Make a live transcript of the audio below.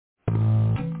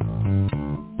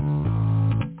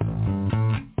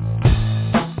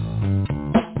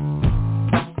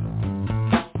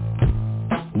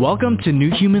Welcome to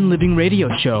New Human Living Radio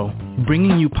Show,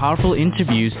 bringing you powerful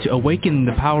interviews to awaken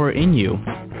the power in you.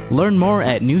 Learn more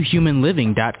at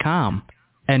newhumanliving.com.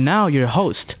 And now your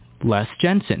host, Les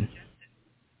Jensen.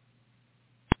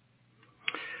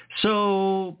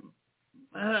 So,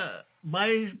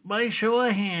 by show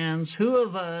of hands, who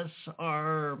of us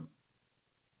are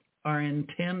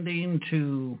intending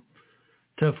to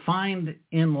find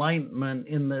enlightenment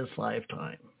in this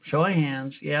lifetime? Show of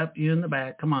hands. Yep, you in the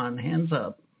back. Come on, hands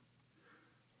up.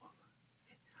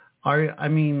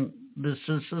 This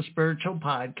is a spiritual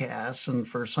podcast, and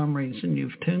for some reason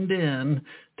you've tuned in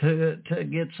to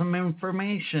get some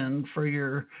information for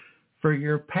your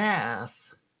path,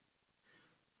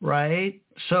 right?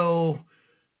 So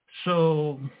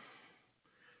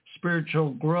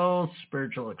spiritual growth,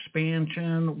 spiritual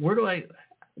expansion.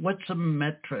 What's a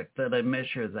metric that I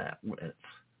measure that with?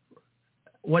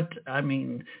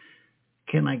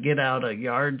 Can I get out a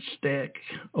yardstick?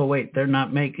 Oh, wait, they're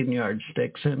not making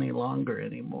yardsticks any longer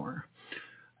anymore.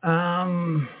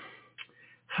 How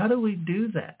do we do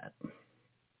that?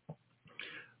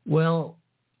 Well,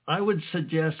 I would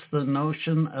suggest the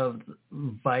notion of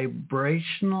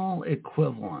vibrational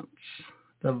equivalence,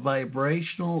 the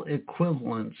vibrational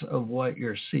equivalence of what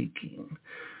you're seeking.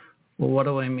 Well, what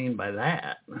do I mean by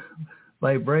that?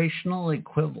 Vibrational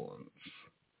equivalence.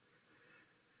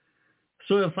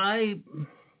 So if I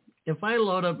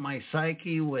load up my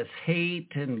psyche with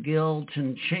hate and guilt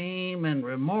and shame and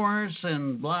remorse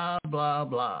and blah, blah,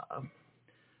 blah,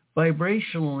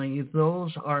 vibrationally,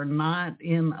 those are not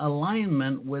in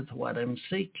alignment with what I'm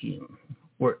seeking.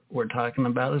 We're talking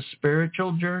about a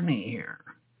spiritual journey here.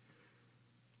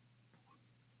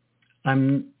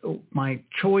 My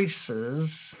choices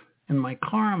and my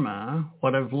karma,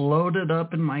 what I've loaded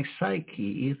up in my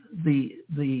psyche,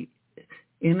 the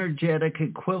energetic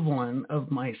equivalent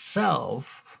of myself,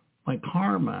 my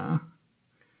karma,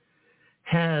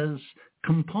 has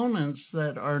components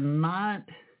that are not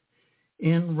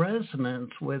in resonance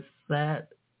with that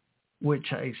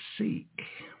which I seek.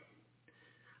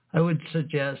 I would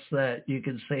suggest that you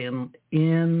could say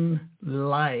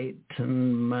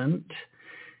enlightenment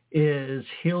is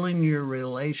healing your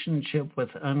relationship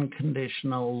with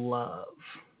unconditional love.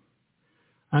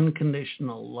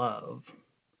 Unconditional love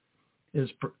is,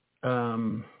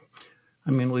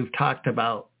 we've talked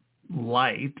about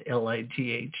light,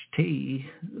 L-I-G-H-T,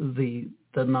 the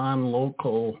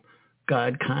non-local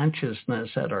God consciousness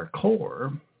at our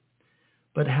core.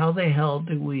 But how the hell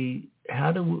do we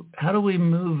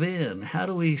move in? How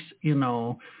do we,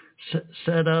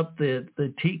 set up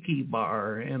the tiki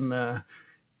bar and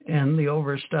the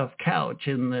overstuffed couch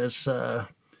in this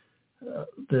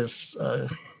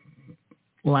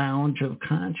lounge of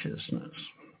consciousness?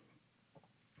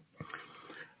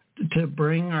 To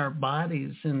bring our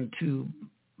bodies into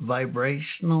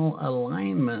vibrational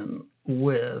alignment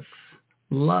with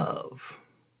love.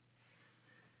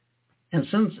 And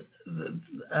since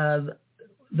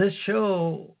this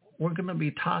show, we're going to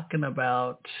be talking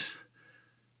about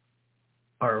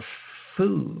our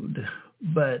food,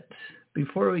 but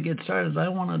before we get started, I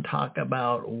want to talk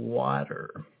about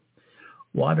water.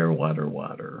 Water.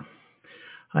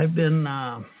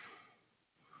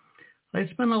 I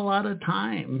spend a lot of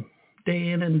time,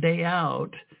 day in and day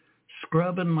out,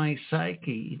 scrubbing my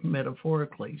psyche,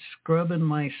 metaphorically, scrubbing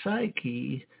my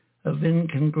psyche of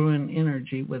incongruent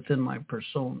energy within my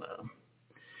persona.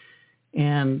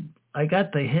 And I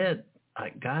got the hit, I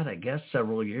guess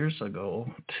several years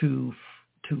ago, to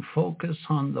focus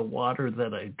on the water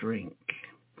that I drink.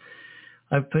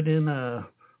 I put in a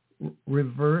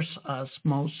reverse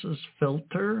osmosis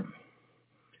filter.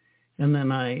 And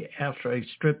then after I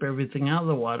strip everything out of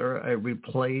the water, I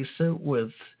replace it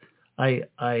with, I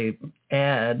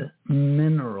add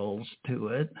minerals to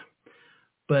it.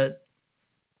 But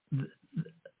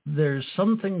there's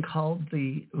something called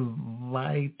the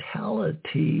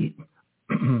vitality,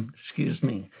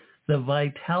 the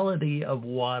vitality of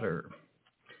water.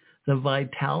 The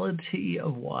vitality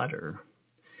of water.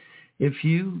 If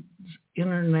you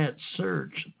internet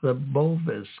search the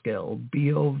Bovis scale,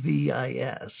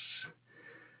 B-O-V-I-S,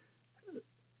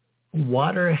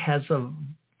 water has a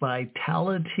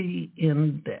vitality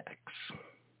index.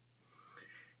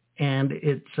 And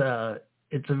it's a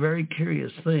very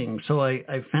curious thing. So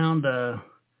I found a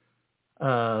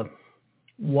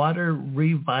water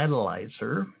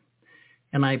revitalizer,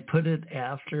 and I put it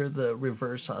after the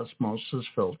reverse osmosis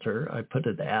filter. I put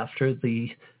it after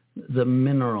the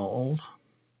mineral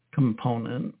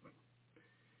component.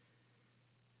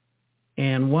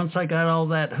 And once I got all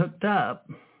that hooked up,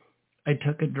 I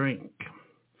took a drink.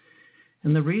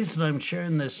 And the reason I'm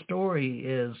sharing this story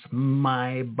is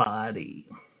my body.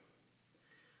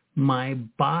 My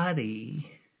body,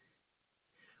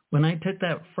 when I took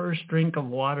that first drink of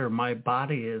water, my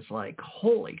body is like,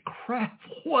 holy crap,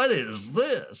 what is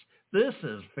this? This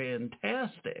is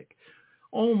fantastic.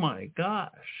 Oh my gosh.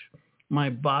 My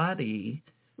body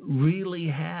really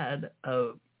had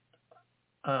a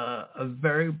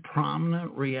very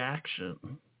prominent reaction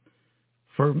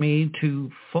for me to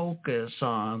focus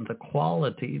on the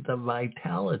quality, the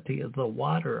vitality of the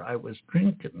water I was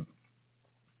drinking.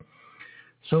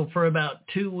 So for about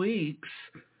 2 weeks,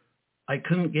 I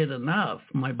couldn't get enough.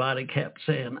 My body kept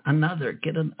saying, another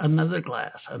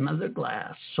glass, another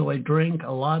glass. So I drank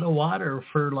a lot of water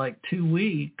for like 2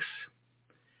 weeks.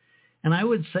 And I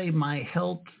would say my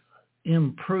health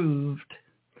improved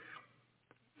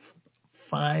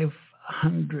 500%.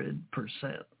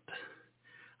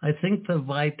 I think the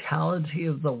vitality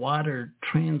of the water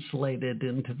translated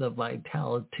into the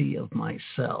vitality of my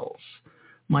cells.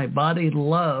 My body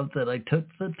loved that I took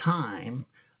the time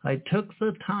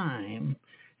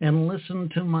and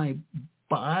listened to my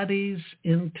body's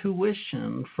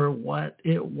intuition for what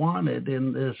it wanted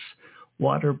in this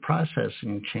water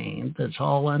processing chain that's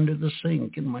all under the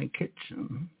sink in my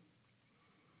kitchen.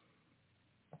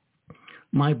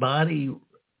 My body,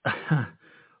 I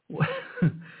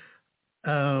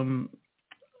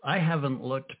haven't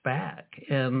looked back,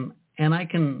 and I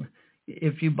can,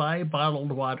 if you buy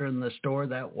bottled water in the store,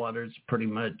 that water's pretty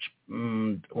much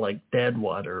like dead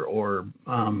water or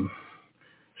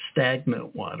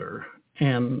stagnant water.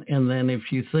 And then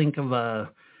if you think of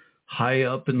a high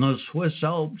up in the Swiss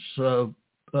Alps, of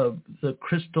the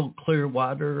crystal clear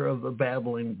water of a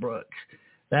babbling brook,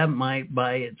 that might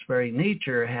by its very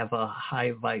nature have a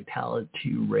high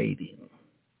vitality rating.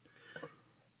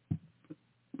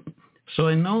 So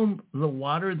I know the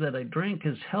water that I drink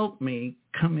has helped me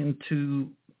come into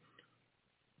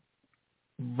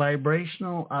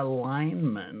vibrational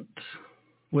alignment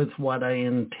with what I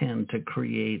intend to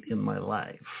create in my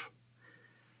life.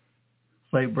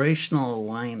 Vibrational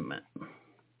alignment.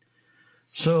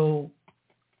 So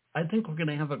I think we're going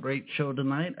to have a great show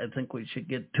tonight. I think we should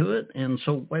get to it. And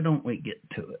so why don't we get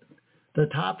to it? The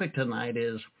topic tonight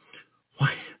is,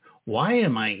 why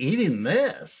am I eating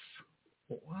this?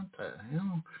 What the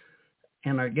hell?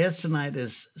 And our guest tonight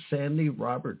is Sandy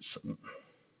Robertson.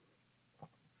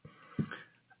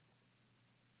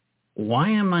 Why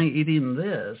Am I Eating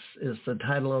This is the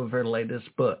title of her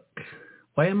latest book.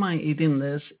 Why Am I Eating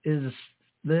This? Is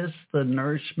this the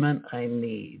nourishment I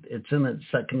need? It's in its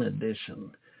second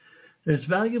edition. There's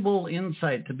valuable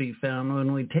insight to be found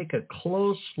when we take a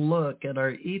close look at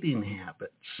our eating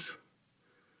habits.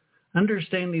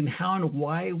 Understanding how and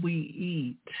why we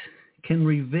eat can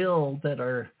reveal that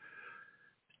our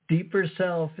deeper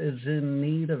self is in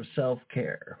need of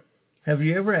self-care. Have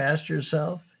you ever asked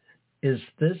yourself, is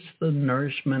this the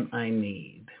nourishment I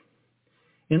need?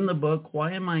 In the book,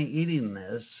 Why Am I Eating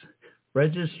This?,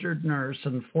 registered nurse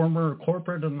and former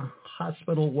corporate and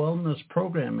hospital wellness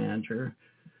program manager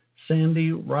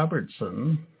Sandy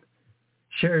Robertson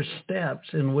shares steps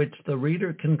in which the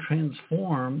reader can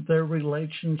transform their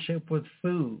relationship with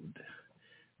food,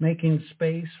 making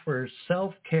space for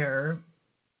self-care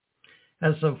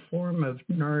as a form of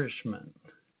nourishment.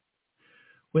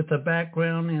 With a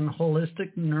background in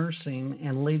holistic nursing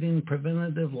and leading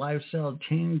preventive lifestyle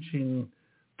changing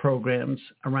programs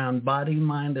around body,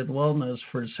 mind, and wellness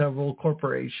for several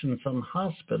corporations and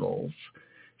hospitals,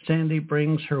 Sandy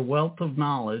brings her wealth of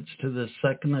knowledge to the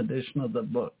second edition of the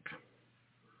book.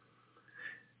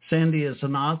 Sandy is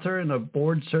an author and a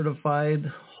board-certified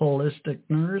holistic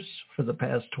nurse. For the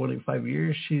past 25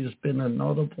 years, she's been a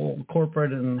notable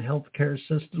corporate and healthcare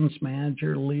systems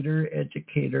manager, leader,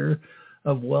 educator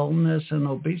of wellness and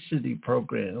obesity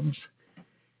programs.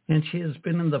 And she has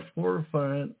been in the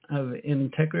forefront of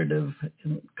integrative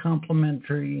and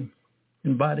complementary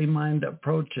and body-mind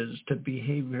approaches to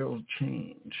behavioral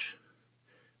change.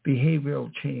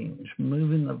 Behavioral change,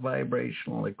 moving the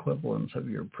vibrational equivalence of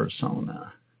your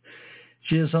persona.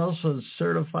 She is also a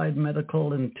certified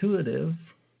medical intuitive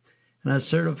and a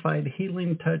certified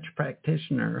healing touch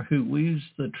practitioner who weaves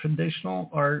the traditional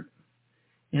art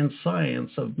and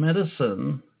science of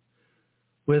medicine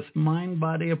with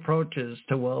mind-body approaches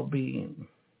to well-being.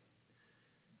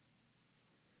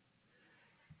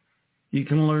 You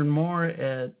can learn more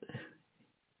at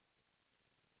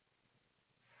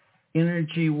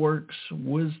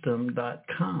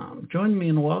energyworkswisdom.com. Join me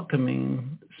in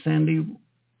welcoming Sandy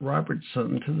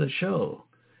Robertson to the show.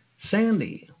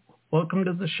 Sandy, welcome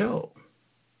to the show.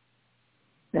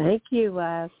 Thank you,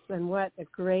 Les. And what a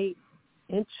great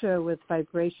intro with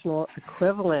vibrational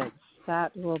equivalence.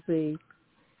 That will be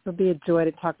a joy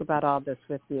to talk about all this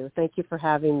with you. Thank you for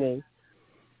having me.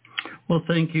 Well,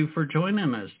 thank you for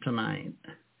joining us tonight.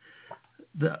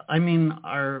 We're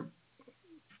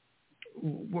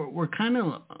kind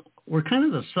of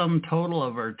the sum total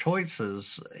of our choices,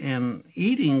 and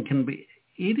eating can be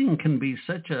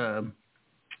such a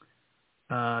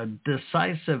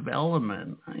decisive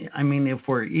element. I mean, if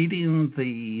we're eating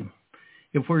things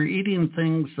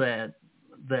that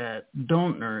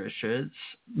don't nourish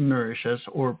us,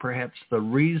 or perhaps the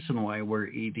reason why we're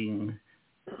eating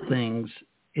things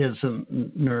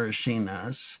isn't nourishing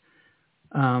us,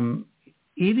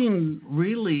 eating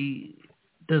really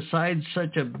decides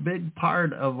such a big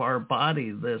part of our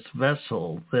body, this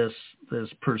vessel, this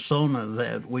persona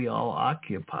that we all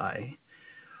occupy.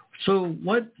 So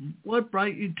what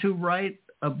brought you to write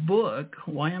a book,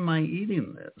 Why Am I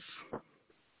Eating This?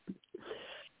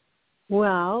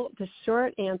 Well, the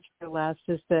short answer, Les,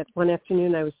 is that one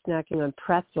afternoon I was snacking on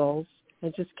pretzels. I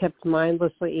just kept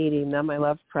mindlessly eating them. I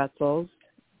love pretzels.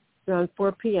 Around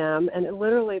 4 p.m., and it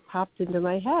literally popped into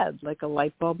my head like a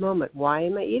light bulb moment. Why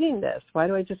am I eating this? Why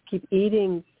do I just keep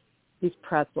eating these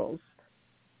pretzels?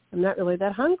 I'm not really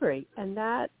that hungry. And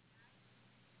that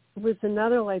was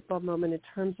another light bulb moment in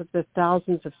terms of the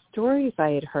thousands of stories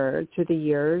I had heard through the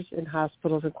years in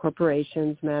hospitals and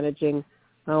corporations managing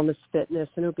wellness, fitness,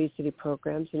 and obesity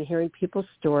programs, and hearing people's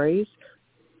stories.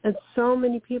 And so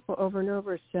many people over and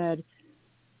over said,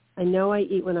 I know I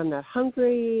eat when I'm not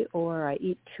hungry, or I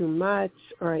eat too much,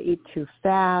 or I eat too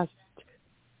fast,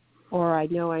 or I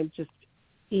know I'm just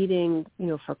eating,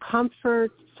 for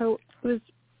comfort. So it was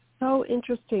so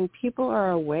interesting. People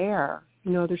are aware.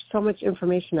 There's so much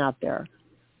information out there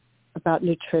about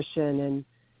nutrition and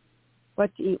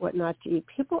what to eat, what not to eat.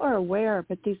 People are aware,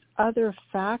 but these other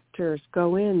factors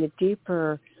go in, the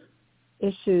deeper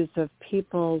issues of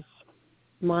people's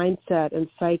mindset and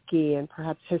psyche and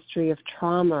perhaps history of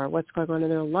trauma, what's going on in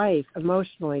their life,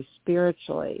 emotionally,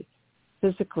 spiritually,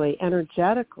 physically,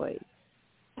 energetically.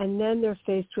 And then they're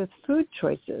faced with food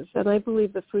choices. And I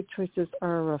believe the food choices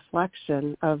are a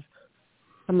reflection of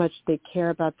how much they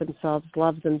care about themselves,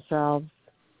 love themselves,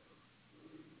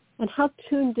 and how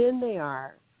tuned in they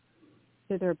are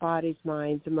to their bodies,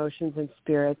 minds, emotions, and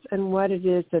spirits, and what it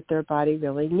is that their body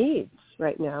really needs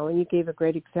right now. And you gave a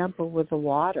great example with the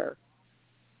water.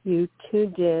 You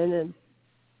tuned in and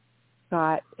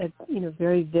got a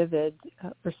very vivid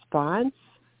response.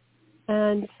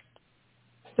 And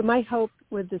so my hope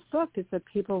with this book is that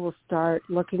people will start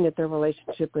looking at their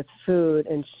relationship with food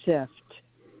and shift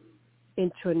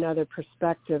into another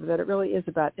perspective, that it really is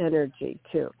about energy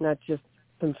too, not just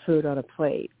some food on a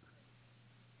plate.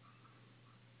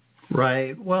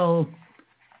 Right. Well,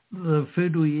 the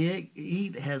food we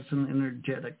eat has an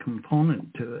energetic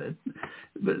component to it,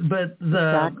 but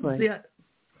the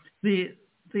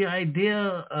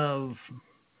idea of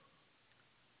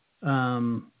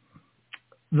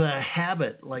the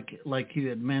habit, like you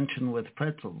had mentioned with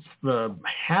pretzels, the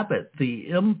habit, the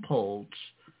impulse,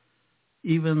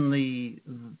 even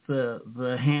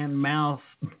the hand-mouth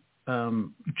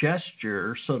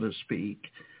gesture, so to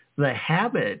speak, the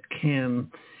habit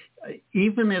can.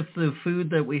 Even if the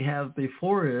food that we have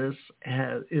before us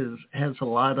has a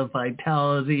lot of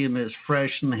vitality and is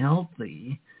fresh and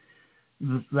healthy,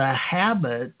 the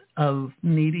habit of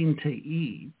needing to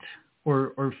eat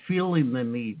or feeling the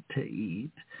need to eat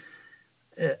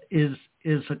is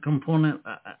a component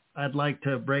I'd like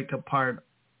to break apart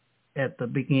at the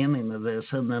beginning of this,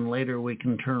 and then later we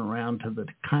can turn around to the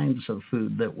kinds of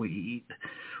food that we eat.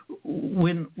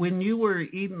 When you were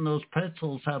eating those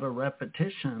pretzels out of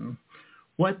repetition,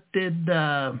 what did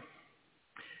you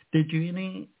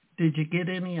get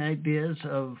any ideas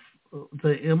of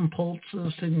the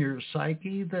impulses in your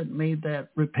psyche that made that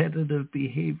repetitive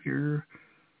behavior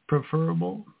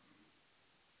preferable?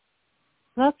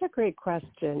 That's a great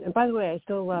question. And by the way, I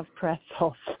still love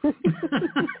pretzels.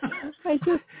 I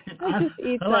just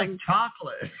eat them. I like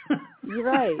chocolate. You're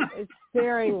right. It's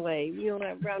sparingly.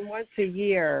 Around once a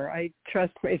year, I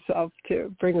trust myself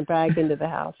to bring a bag into the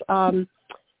house. I'm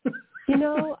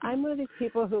one of these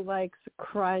people who likes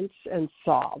crunch and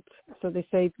salt. So they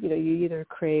say, you either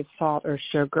crave salt or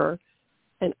sugar.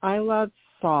 And I love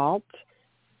salt.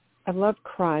 I love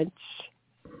crunch.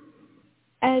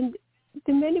 And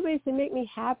in many ways, they make me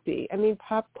happy. I mean,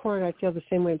 popcorn, I feel the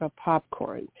same way about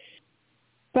popcorn.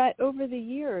 But over the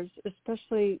years,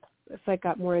 especially as I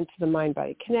got more into the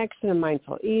mind-body connection and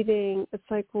mindful eating, it's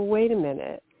like, well, wait a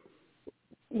minute.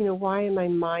 Why am I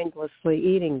mindlessly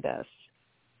eating this?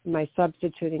 Am I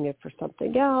substituting it for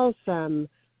something else? Am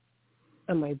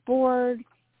I bored?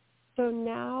 So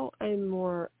now I'm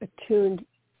more attuned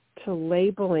to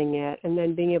labeling it and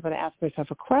then being able to ask myself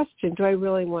a question. Do I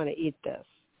really want to eat this?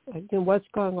 Like, you know, what's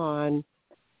going on?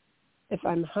 If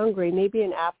I'm hungry, maybe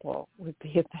an apple would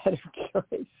be a better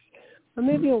choice, or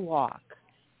maybe a walk.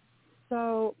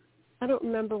 So I don't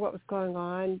remember what was going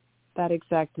on that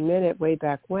exact minute way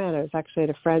back when. I was actually at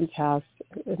a friend's house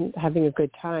and having a good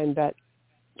time. But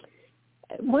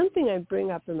one thing I bring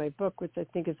up in my book, which I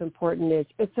think is important, is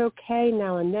it's okay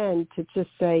now and then to just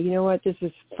say, you know what, this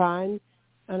is fun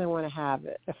and I want to have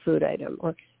it, a food item,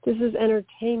 or this is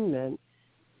entertainment.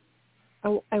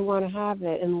 I want to have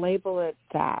it, and label it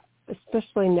that,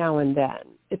 especially now and then.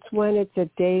 It's when it's a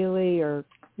daily or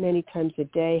many times a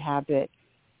day habit,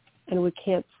 and we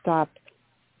can't stop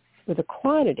with the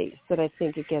quantities that I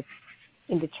think it gets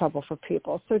into trouble for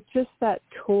people. So just that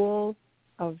tool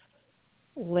of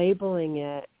labeling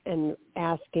it and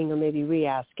asking or maybe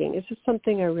re-asking is just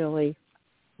something I really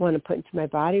want to put into my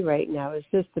body right now. Is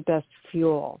this the best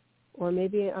fuel? Or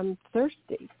maybe I'm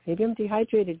thirsty. Maybe I'm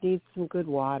dehydrated, need some good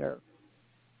water.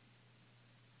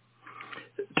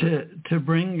 To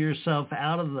bring yourself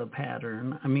out of the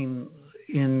pattern, I mean,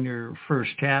 in your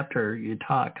first chapter, you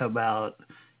talk about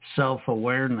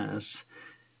self-awareness.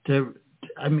 Because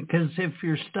if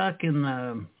you're stuck in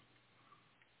the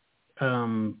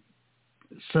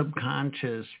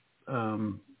subconscious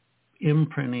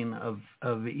imprinting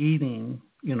of eating,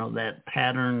 you know, that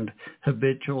patterned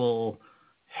habitual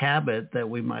habit that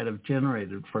we might have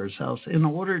generated for ourselves, in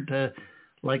order to,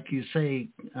 like you say,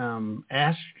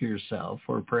 ask yourself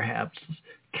or perhaps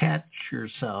catch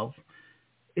yourself,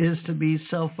 is to be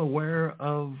self-aware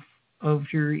of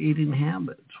your eating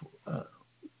habits.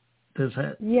 Does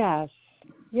that?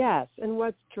 Yes, and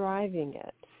what's driving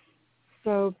it.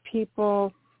 So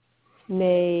people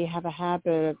may have a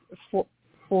habit of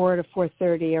 4 to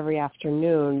 4:30 every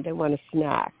afternoon. They want a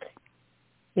snack.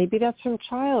 Maybe that's from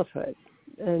childhood,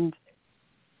 and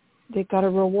they got a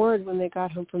reward when they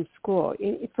got home from school.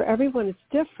 For everyone, it's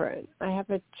different. I have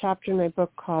a chapter in my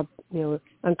book called,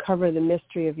 Uncover the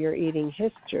Mystery of Your Eating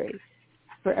History.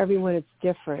 For everyone, it's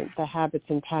different, the habits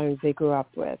and patterns they grew up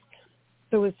with.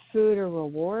 So was food a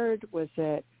reward? Was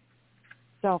it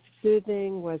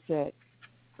self-soothing? Was it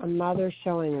a mother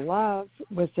showing love?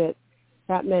 Was it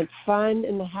that meant fun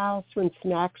in the house when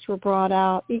snacks were brought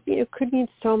out? It could mean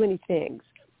so many things.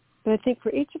 But I think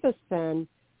for each of us then,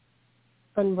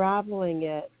 unraveling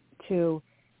it to,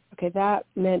 okay, that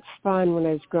meant fun when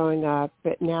I was growing up,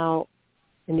 but now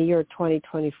in the year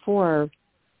 2024,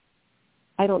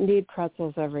 I don't need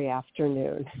pretzels every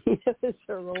afternoon. It's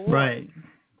a reward.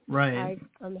 Right.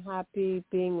 I'm happy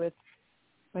being with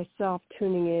myself,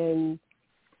 tuning in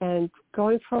and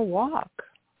going for a walk.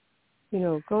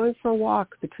 Going for a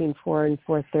walk between 4 and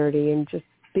 4:30 and just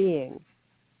being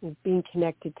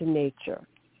connected to nature.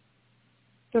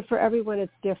 So for everyone,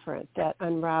 it's different, that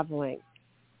unraveling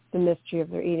the mystery of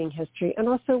their eating history, and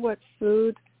also what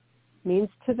food means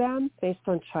to them based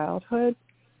on childhood,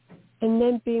 and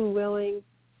then being willing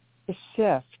to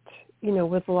shift,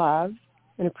 with love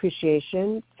and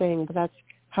appreciation, saying, well, that's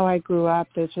how I grew up.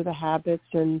 Those are the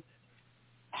habits and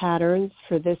patterns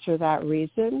for this or that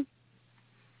reason.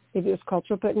 Maybe it was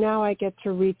cultural, but now I get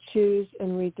to re-choose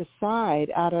and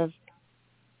re-decide out of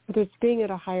whether it's being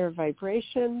at a higher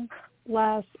vibration,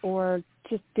 less, or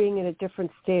just being in a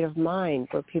different state of mind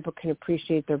where people can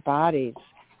appreciate their bodies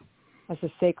as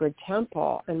a sacred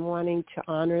temple and wanting to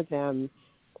honor them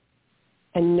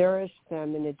and nourish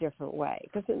them in a different way.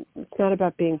 Because it's not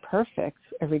about being perfect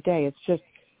every day. It's just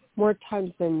more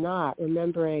times than not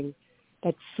remembering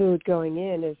that food going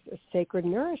in is a sacred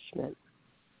nourishment.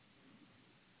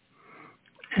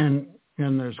 And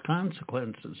there's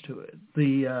consequences to it.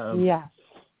 Yes.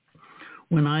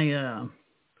 When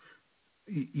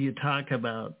you talk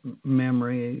about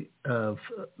memories of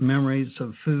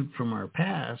food from our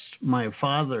past, my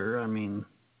father,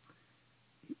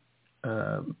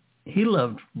 he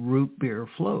loved root beer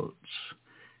floats.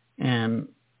 And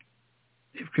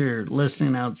if you're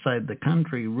listening outside the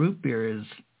country, root beer is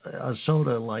a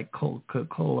soda like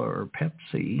Coca-Cola or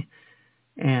Pepsi,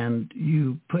 and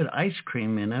you put ice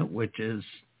cream in it, which is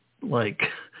like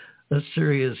a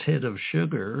serious hit of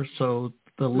sugar. So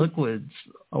the liquid's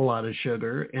a lot of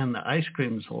sugar, and the ice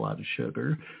cream's a lot of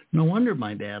sugar. No wonder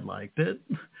my dad liked it.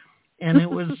 And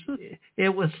it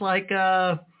was like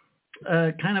a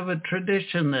kind of a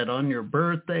tradition that on your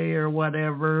birthday or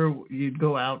whatever, you'd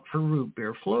go out for root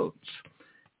beer floats.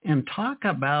 And talk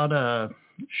about a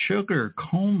sugar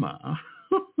coma.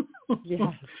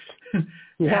 Yes.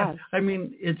 Yes.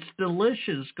 It's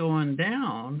delicious going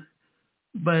down,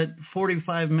 but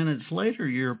 45 minutes later,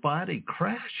 your body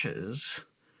crashes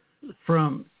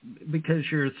because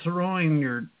you're throwing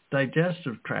your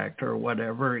digestive tract or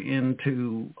whatever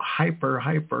into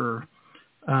hyper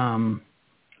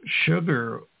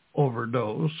sugar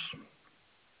overdose.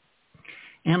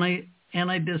 And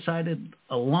I decided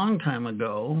a long time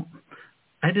ago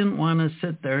I didn't want to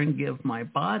sit there and give my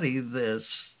body this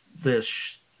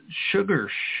sugar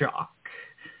shock.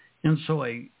 And so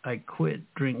I quit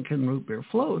drinking root beer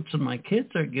floats, and my kids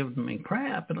are giving me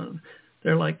crap, and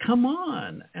they're like, come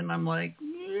on. And I'm like,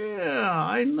 yeah,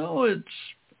 I know it's,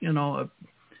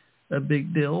 a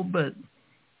big deal, but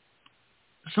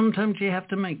sometimes you have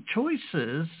to make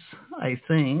choices, I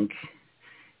think,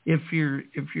 if you're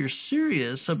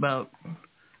serious about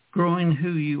growing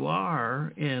who you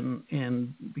are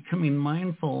and becoming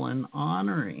mindful and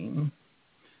honoring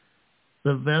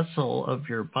the vessel of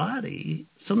your body.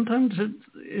 Sometimes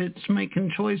it's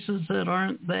making choices that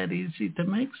aren't that easy to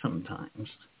make sometimes.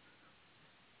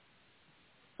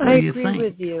 I agree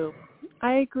with you.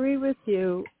 I agree with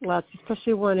you, Les,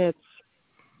 especially when it's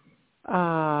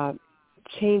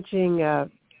changing a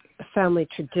family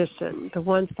tradition. The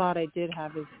one thought I did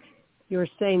have is you were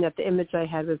saying that the image I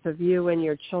had was of you and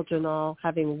your children all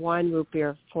having one root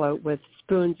beer float with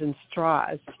spoons and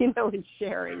straws, and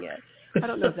sharing it. I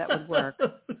don't know if that would work,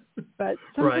 but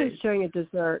sometimes sharing a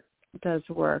dessert does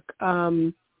work.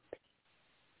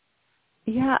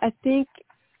 Yeah, I think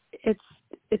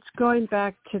it's going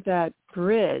back to that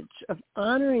bridge of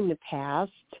honoring the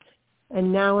past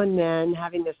and now and then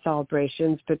having the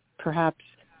celebrations, but perhaps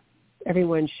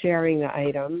everyone sharing the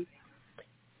item,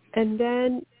 and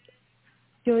then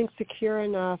feeling secure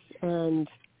enough and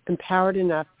empowered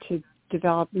enough to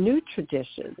develop new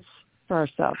traditions for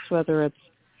ourselves, whether it's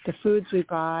the foods we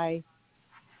buy,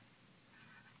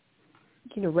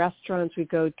 restaurants we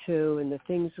go to and the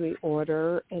things we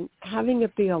order, and having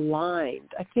it be aligned.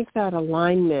 I think that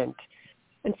alignment,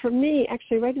 and for me,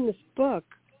 actually writing this book,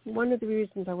 one of the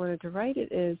reasons I wanted to write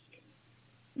it is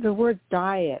the word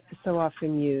diet is so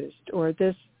often used, or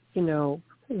this,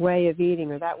 way of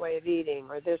eating, or that way of eating,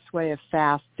 or this way of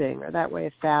fasting, or that way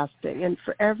of fasting. And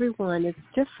for everyone, it's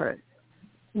different.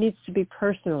 It needs to be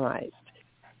personalized.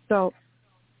 So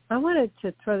I wanted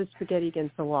to throw the spaghetti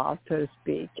against the wall, so to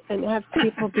speak, and have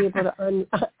people be able to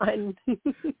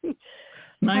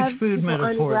nice food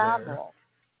metaphor unravel.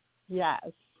 There.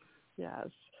 Yes.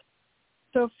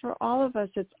 So for all of us,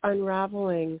 it's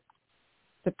unraveling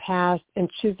the past and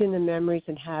choosing the memories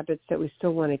and habits that we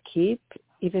still want to keep,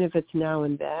 even if it's now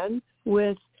and then,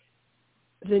 with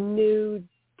the new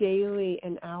daily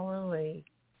and hourly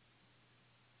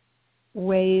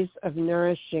ways of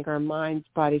nourishing our minds,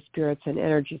 body, spirits, and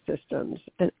energy systems.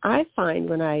 And I find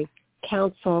when I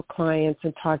counsel clients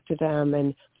and talk to them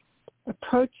and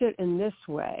approach it in this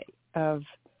way of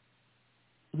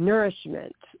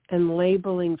nourishment and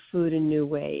labeling food in new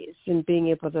ways and being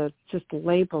able to just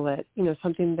label it,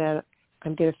 something that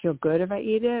I'm going to feel good if I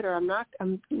eat it, or I'm not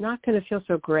going to feel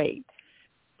so great.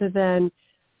 So then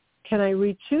can I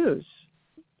re-choose?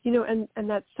 And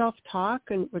that self-talk,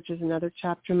 which is another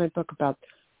chapter in my book about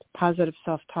positive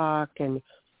self-talk and,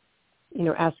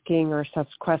 asking ourselves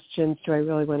questions. Do I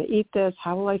really want to eat this?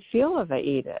 How will I feel if I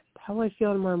eat it? How will I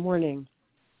feel tomorrow morning?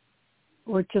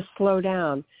 Or just slow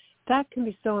down. That can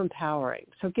be so empowering.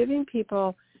 So giving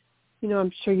people,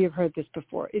 I'm sure you've heard this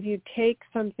before. If you take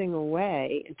something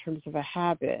away in terms of a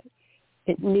habit,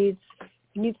 it needs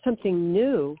something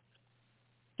new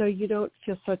so you don't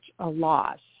feel such a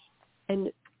loss.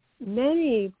 And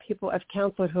many people I've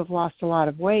counseled who have lost a lot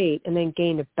of weight and then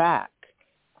gained it back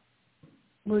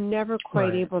were never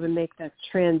quite able to make that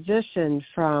transition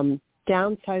from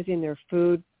downsizing their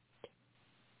food,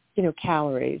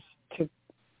 calories to,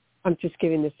 I'm just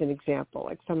giving this an example,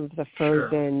 like some of the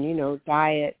frozen,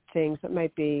 diet things that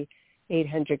might be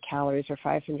 800 calories or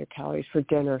 500 calories for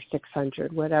dinner,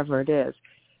 600, whatever it is.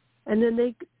 And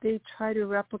then they try to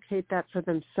replicate that for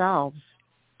themselves.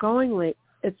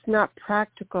 It's not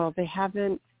practical. They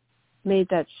haven't made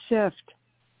that shift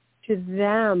to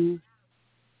them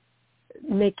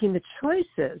making the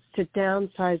choices to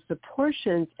downsize the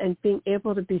portions and being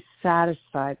able to be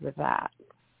satisfied with that.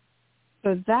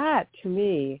 So that, to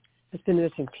me, has been the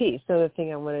missing piece. The other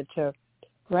thing I wanted to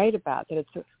write about, that it's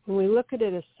when we look at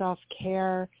it as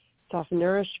self-care,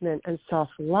 self-nourishment, and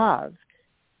self-love,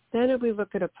 then if we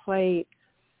look at a plate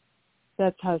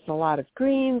that has a lot of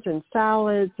greens and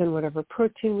salads and whatever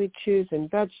protein we choose and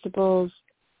vegetables,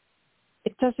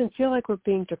 it doesn't feel like we're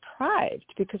being deprived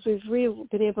because we've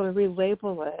been able to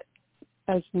relabel it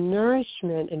as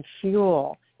nourishment and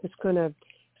fuel that's going to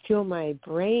fuel my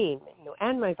brain,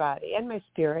 and my body and my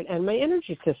spirit and my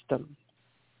energy system.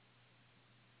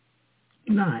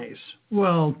 Nice.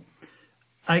 Well,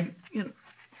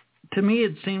 To me,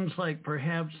 it seems like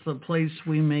perhaps the place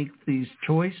we make these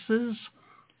choices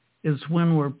is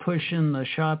when we're pushing the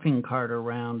shopping cart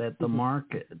around at the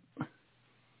market.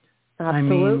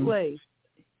 Absolutely.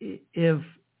 I mean,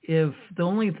 if the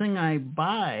only thing I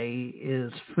buy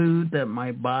is food that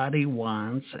my body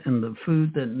wants and the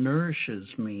food that nourishes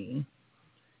me,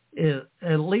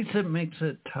 at least it makes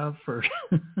it tougher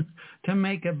to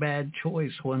make a bad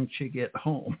choice once you get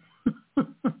home.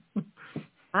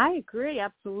 I agree,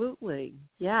 absolutely.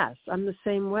 Yes, I'm the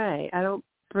same way. I don't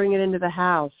bring it into the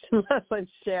house unless I'm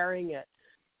sharing it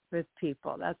with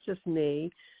people. That's just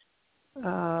me.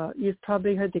 You've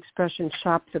probably heard the expression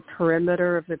shop the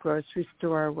perimeter of the grocery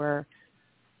store where,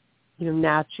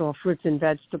 natural fruits and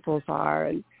vegetables are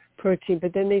and protein.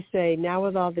 But then they say now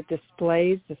with all the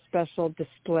displays, the special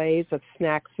displays of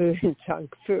snack food and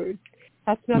junk food,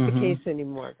 that's not the case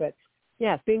anymore. But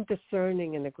yes, being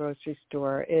discerning in the grocery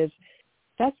store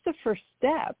that's the first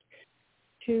step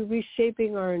to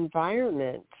reshaping our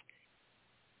environment.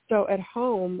 So at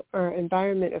home, our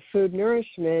environment of food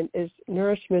nourishment is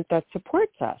nourishment that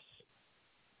supports us.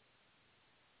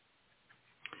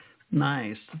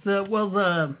 Nice.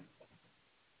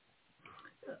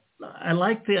 I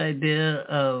like the idea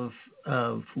of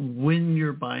when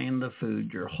you're buying the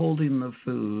food, you're holding the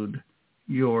food,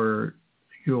 you're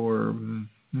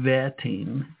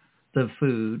vetting the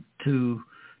food to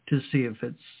see if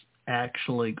it's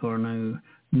actually going to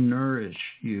nourish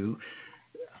you.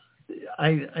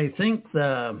 I think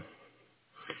I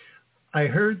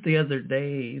heard the other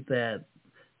day that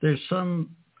there's some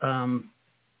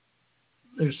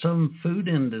food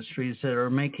industries that are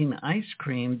making ice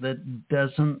cream that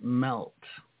doesn't melt.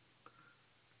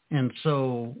 And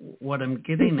so what I'm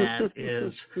getting at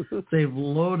is they've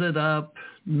loaded up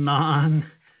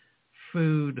non-food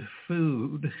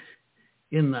food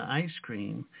in the ice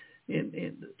cream. There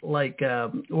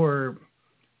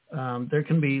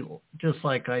can be, just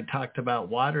like I talked about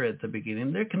water at the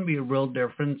beginning, there can be a real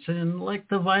difference in like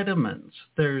the vitamins.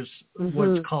 There's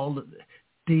what's called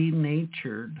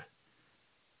denatured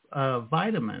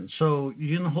vitamins. So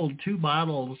you can hold 2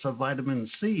 bottles of vitamin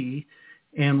C,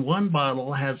 and one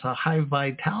bottle has a high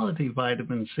vitality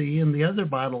vitamin C, and the other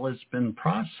bottle has been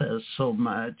processed so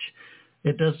much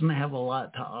it doesn't have a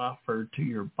lot to offer to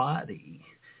your body.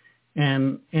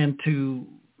 And to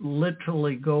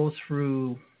literally go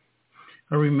through,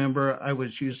 I remember I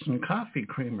was using coffee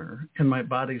creamer, and my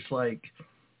body's like,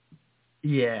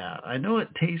 yeah, I know it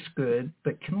tastes good,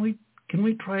 but can we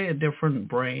try a different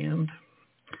brand?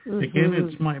 Again,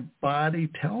 it's my body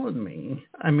telling me.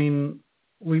 I mean,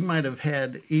 we might have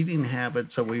had eating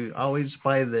habits that we always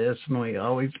buy this and we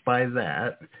always buy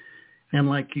that. And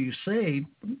like you say,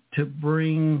 to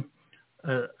bring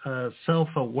a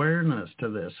self-awareness to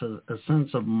this, a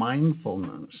sense of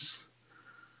mindfulness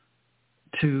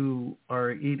to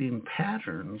our eating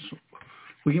patterns,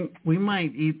 we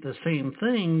might eat the same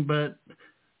thing, but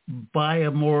buy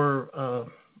a more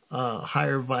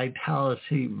higher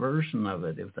vitality version of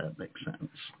it, if that makes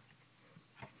sense.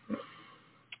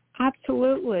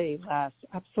 Absolutely, Les,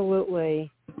 absolutely.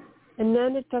 And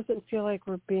then it doesn't feel like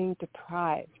we're being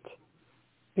deprived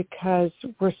because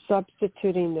we're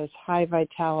substituting this high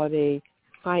vitality,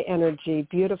 high energy,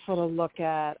 beautiful to look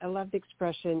at. I love the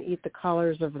expression, eat the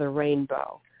colors of the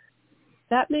rainbow.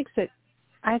 That makes it,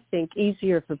 I think,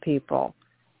 easier for people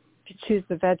to choose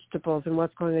the vegetables and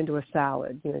what's going into a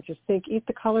salad. Just think, eat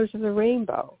the colors of the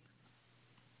rainbow.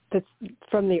 That's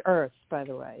from the earth, by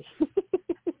the way.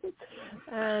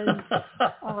 And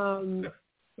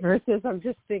versus I'm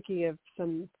just thinking of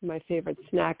some of my favorite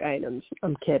snack items.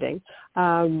 I'm kidding.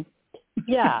 And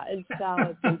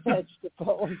salads and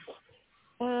vegetables.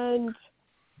 And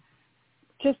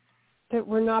just that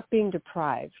we're not being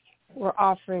deprived. We're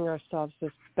offering ourselves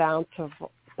this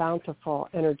bountiful,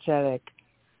 energetic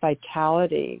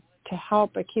vitality to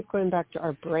help. I keep going back to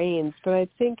our brains, but I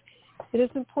think it is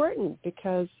important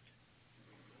because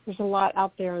there's a lot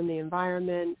out there in the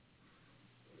environment,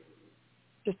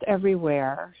 just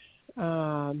everywhere,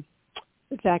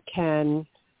 that can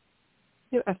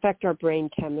affect our brain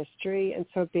chemistry. And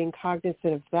so being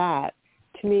cognizant of that,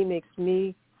 to me, makes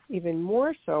me even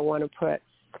more so want to put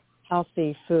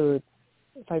healthy food,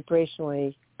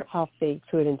 vibrationally healthy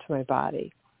food into my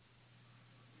body.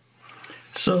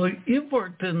 So you've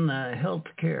worked in the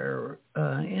healthcare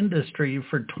industry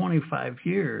for 25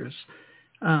 years.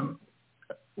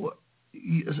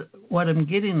 What I'm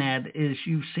getting at is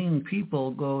you've seen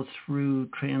people go through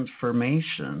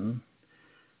transformation.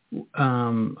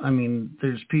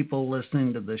 There's people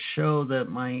listening to the show that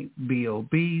might be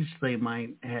obese. They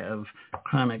might have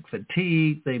chronic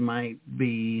fatigue. They might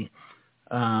be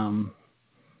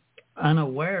unaware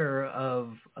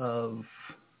of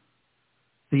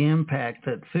the impact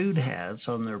that food has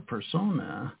on their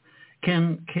persona.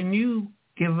 Can you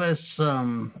give us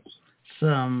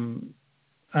an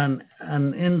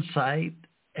insight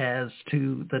as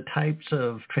to the types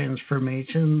of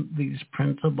transformation these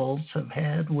principles have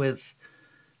had with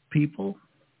people?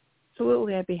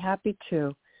 Absolutely, I'd be happy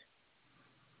to.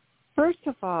 First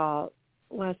of all,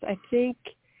 Les, I think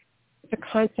the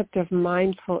concept of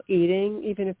mindful eating,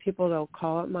 even if people don't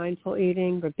call it mindful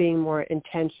eating, but being more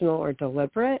intentional or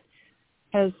deliberate,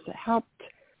 has helped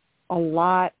a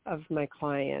lot of my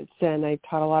clients. And I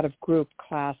taught a lot of group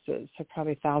classes, so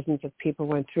probably thousands of people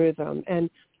went through them. And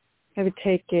I would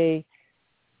take a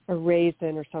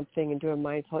raisin or something and do a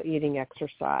mindful eating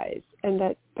exercise. And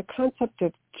that the concept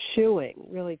of chewing,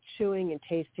 really chewing and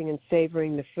tasting and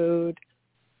savoring the food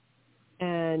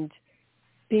and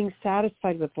being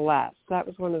satisfied with less. That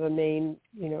was one of the main,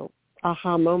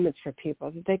 aha moments for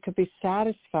people, that they could be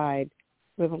satisfied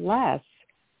with less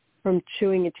from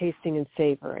chewing and tasting and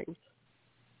savoring.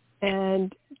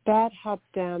 And that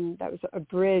helped them. That was a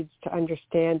bridge to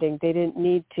understanding they didn't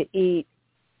need to eat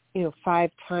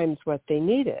 5 times what they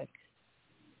needed.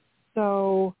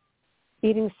 So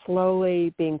eating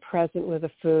slowly, being present with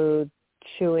the food,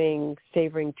 chewing,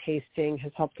 savoring, tasting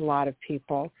has helped a lot of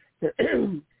people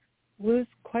lose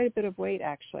quite a bit of weight,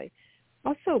 actually.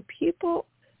 Also, people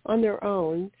on their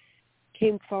own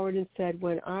came forward and said,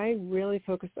 when I really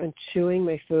focused on chewing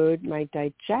my food, my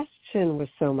digestion was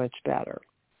so much better.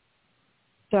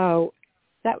 So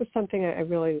that was something I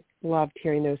really loved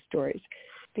hearing those stories.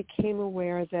 Became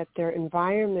aware that their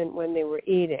environment when they were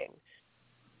eating,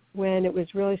 when it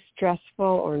was really stressful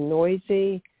or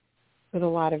noisy with a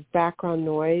lot of background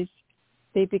noise,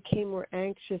 they became more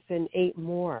anxious and ate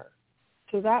more.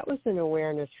 So that was an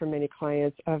awareness for many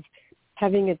clients of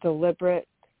having a deliberate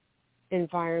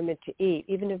environment to eat,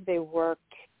 even if they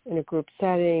worked in a group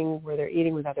setting where they're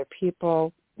eating with other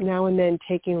people, now and then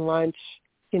taking lunch,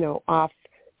 off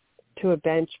to a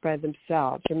bench by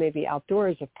themselves, or maybe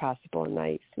outdoors if possible in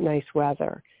nice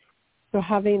weather. So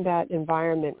having that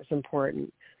environment was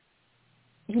important.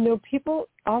 People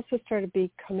also started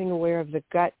becoming aware of the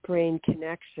gut-brain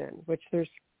connection, which there's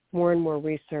more and more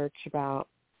research about.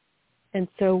 And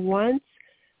so once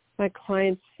my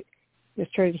clients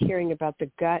started hearing about the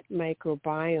gut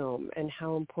microbiome and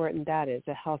how important that is,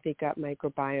 a healthy gut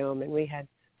microbiome, and we had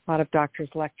a lot of doctors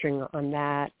lecturing on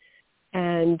that,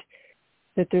 and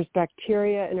that there's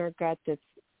bacteria in our gut that's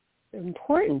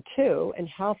important too and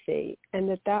healthy,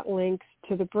 and that links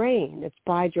to the brain. It's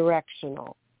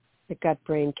bidirectional, the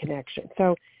gut-brain connection.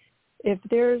 So if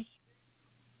there's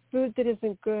food that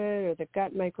isn't good or the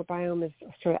gut microbiome is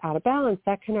sort of out of balance,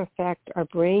 that can affect our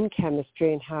brain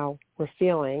chemistry and how we're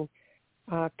feeling.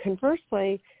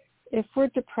 Conversely, if we're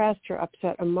depressed or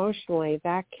upset emotionally,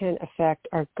 that can affect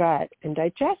our gut and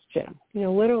digestion.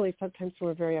 Literally sometimes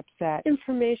we're very upset.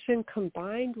 Information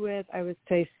combined with, I would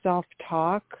say,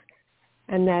 self-talk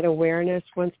and that awareness,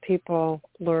 once people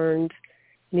learned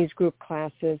in these group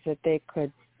classes that they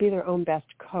could be their own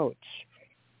best coach.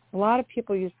 A lot of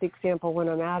people use the example when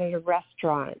I'm out at a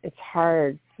restaurant. It's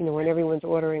hard, when everyone's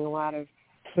ordering a lot of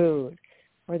food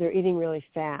or they're eating really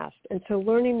fast. And so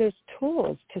learning those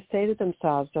tools to say to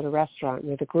themselves at a restaurant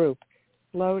with a group,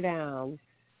 slow down,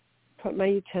 put my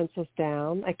utensils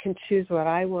down. I can choose what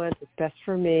I want, what's best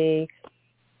for me.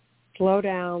 Slow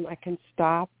down. I can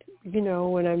stop,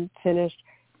 when I'm finished.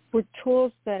 Were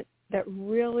tools that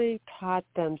really taught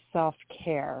them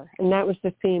self-care. And that was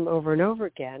the theme over and over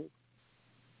again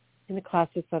in the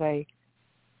classes that I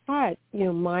taught,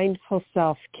 mindful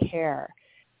self-care.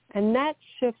 And that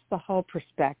shifts the whole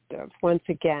perspective, once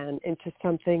again, into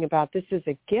something about this is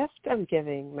a gift I'm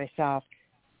giving myself,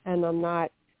 and I'm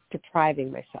not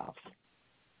depriving myself.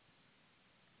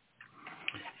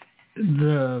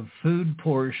 The food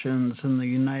portions in the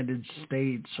United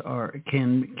States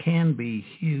can be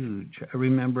huge. I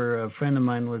remember a friend of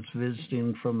mine was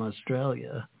visiting from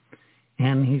Australia,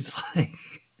 and he's like,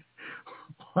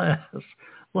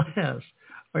 Les,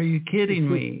 are you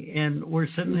kidding me? And we're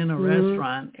sitting in a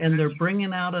restaurant, and they're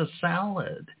bringing out a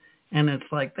salad. And it's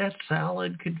like, that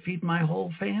salad could feed my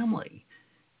whole family.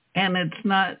 And it's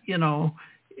not,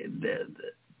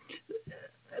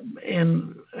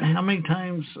 and how many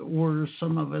times were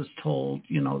some of us told,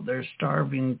 there's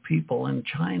starving people in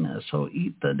China, so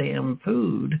eat the damn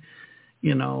food,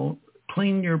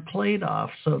 clean your plate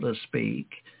off, so to speak,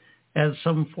 as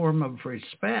some form of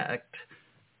respect.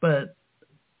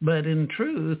 But in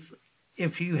truth,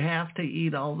 if you have to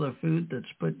eat all the food that's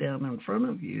put down in front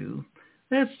of you,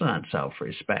 that's not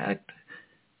self-respect.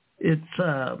 It's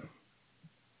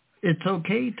it's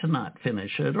okay to not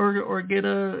finish it, or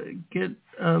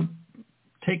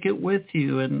take it with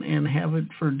you and have it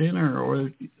for dinner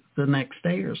or the next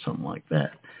day or something like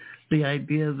that. The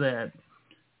idea that,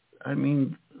 I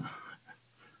mean,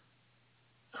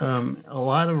 a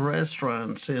lot of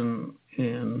restaurants in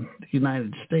the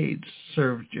United States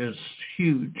serve just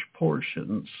huge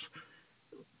portions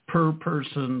per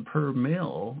person per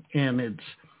meal, and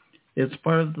it's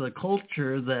part of the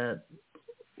culture that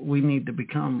we need to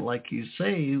become, like you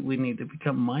say, we need to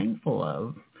become mindful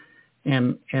of,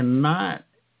 and not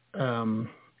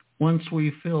once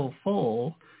we feel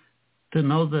full, to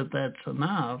know that that's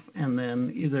enough, and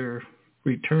then either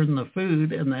return the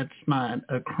food, and that's not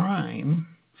a crime.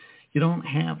 You don't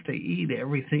have to eat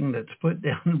everything that's put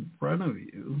down in front of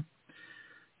you.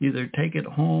 Either take it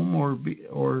home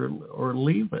or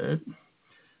leave it,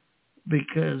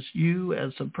 because you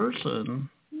as a person,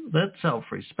 that's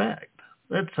self-respect.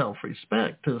 That's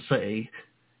self-respect to say,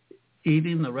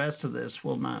 eating the rest of this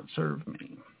will not serve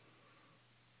me.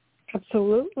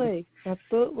 Absolutely.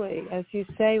 Absolutely. As you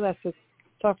say, Les, it's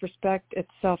self-respect, it's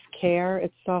self-care,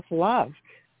 it's self-love.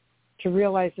 To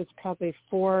realize it's probably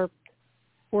four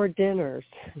dinners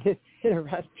in a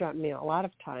restaurant meal, a lot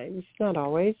of times, not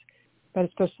always, but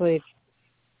especially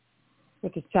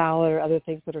with the salad or other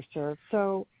things that are served.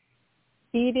 So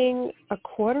eating a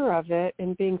quarter of it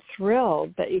and being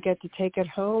thrilled that you get to take it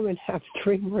home and have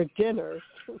 3 more dinners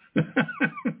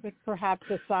with perhaps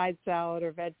a side salad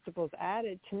or vegetables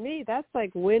added, to me, that's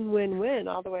like win-win-win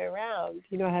all the way around.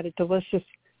 You know, I had a delicious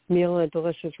meal in a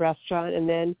delicious restaurant and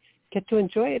then get to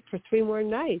enjoy it for 3 more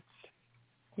nights.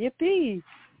 Yippee!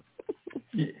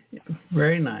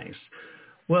 Very nice.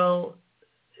 Well,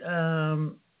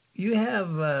 you have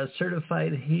a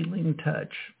Certified Healing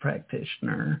Touch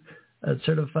Practitioner, a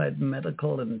Certified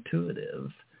Medical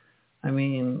Intuitive. I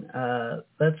mean,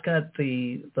 that's got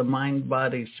the mind,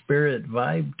 body, spirit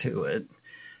vibe to it.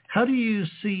 How do you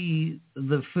see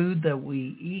the food that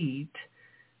we eat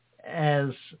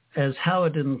as how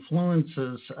it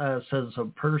influences us as a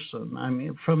person? I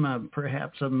mean, from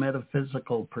perhaps a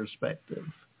metaphysical perspective.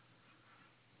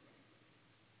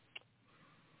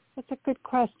 That's a good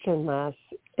question, Les.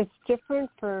 It's different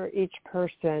for each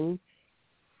person.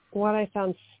 What I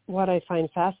find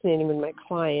fascinating with my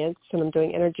clients when I'm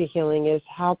doing energy healing is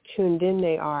how tuned in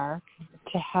they are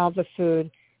to how the food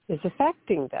is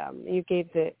affecting them. You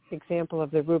gave the example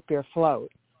of the root beer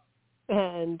float.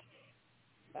 And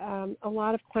a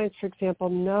lot of clients, for example,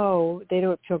 know they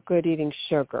don't feel good eating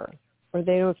sugar, or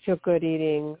they don't feel good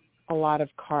eating a lot of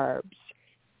carbs.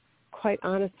 Quite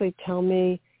honestly, tell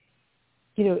me,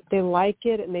 you know, they like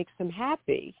it, it makes them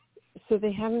happy. So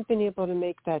they haven't been able to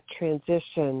make that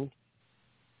transition,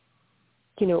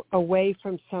 you know, away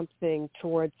from something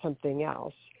towards something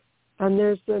else. And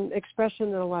there's an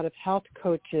expression that a lot of health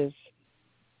coaches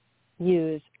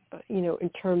use, you know, in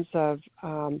terms of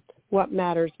what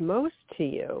matters most to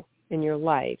you in your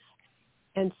life.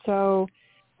 And so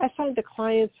I find the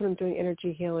clients when I'm doing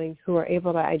energy healing who are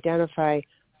able to identify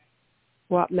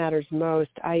what matters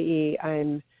most, i.e.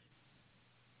 I'm,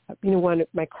 you know, want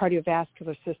my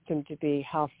cardiovascular system to be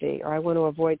healthy, or I want to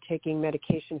avoid taking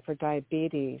medication for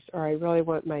diabetes, or I really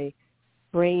want my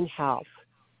brain health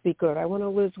to be good. I want to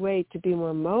lose weight to be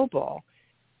more mobile.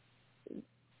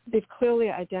 They've clearly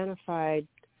identified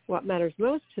what matters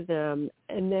most to them,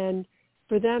 and then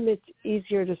for them it's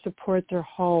easier to support their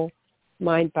whole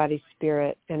mind, body,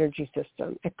 spirit, energy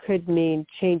system. It could mean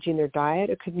changing their diet.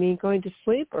 It could mean going to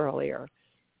sleep earlier.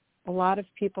 A lot of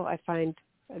people, I find,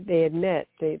 they admit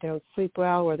they don't sleep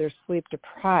well or they're sleep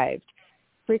deprived.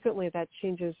 Frequently that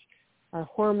changes our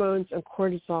hormones and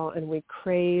cortisol, and we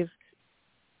crave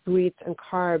sweets and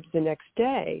carbs the next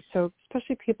day. So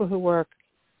especially people who work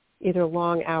either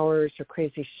long hours or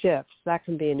crazy shifts, that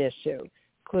can be an issue,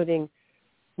 including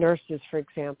nurses, for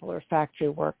example, or factory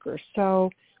workers.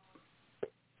 So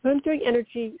when I'm doing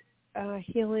energy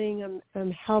healing,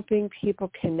 I'm helping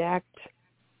people connect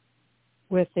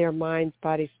with their minds,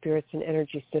 body, spirits, and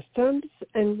energy systems,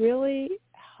 and really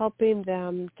helping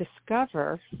them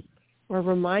discover or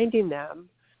reminding them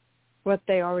what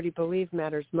they already believe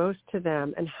matters most to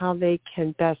them and how they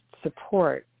can best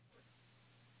support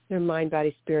their mind,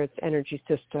 body, spirits, energy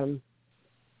system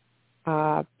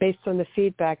based on the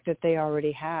feedback that they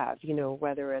already have, you know,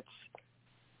 whether it's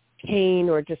pain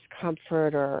or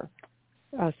discomfort or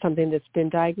something that's been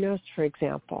diagnosed, for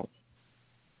example.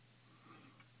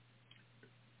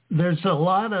 There's a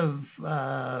lot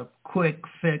of quick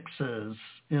fixes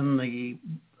in the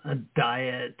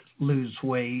diet, lose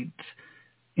weight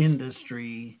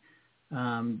industry.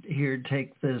 Here,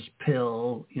 take this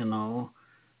pill, you know.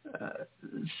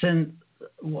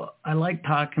 well, I like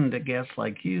talking to guests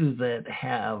like you that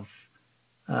have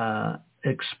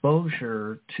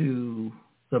exposure to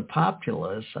the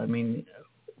populace. I mean,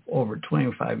 over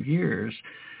 25 years.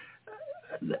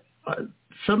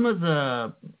 Some of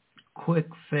the quick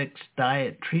fix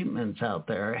diet treatments out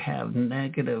there have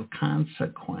negative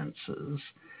consequences.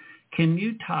 Can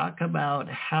you talk about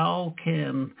how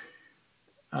can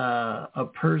a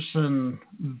person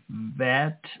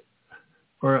vet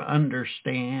or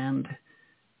understand,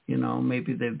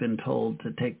 maybe they've been told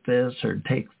to take this or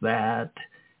take that,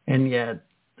 and yet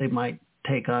they might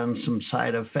take on some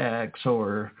side effects,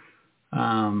 or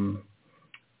how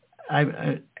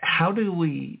do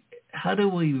we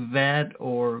vet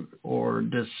or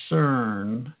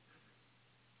discern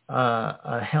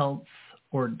a health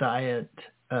or diet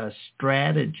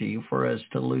strategy for us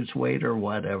to lose weight or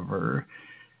whatever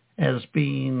as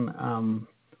being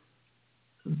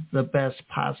the best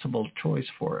possible choice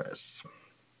for us?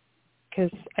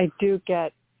 Because I do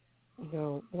get,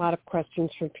 a lot of questions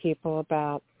from people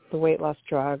about the weight loss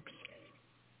drugs.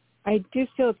 I do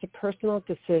feel it's a personal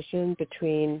decision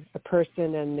between a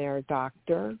person and their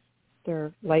doctor,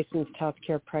 their licensed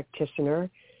healthcare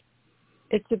practitioner.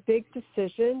 It's a big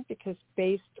decision because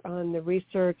based on the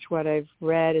research, what I've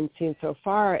read and seen so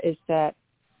far is that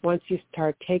once you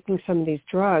start taking some of these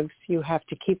drugs, you have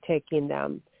to keep taking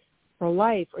them for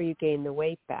life or you gain the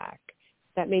weight back.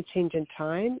 That may change in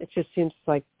time. It just seems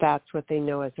like that's what they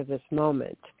know as of this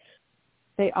moment.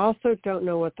 They also don't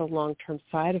know what the long-term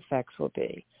side effects will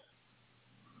be.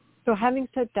 So having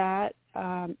said that,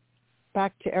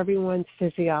 back to everyone's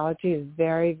physiology is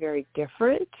very, very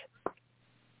different.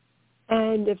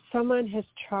 And if someone has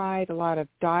tried a lot of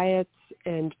diets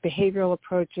and behavioral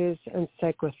approaches and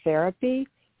psychotherapy,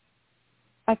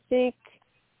 I think,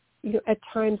 at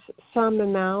times some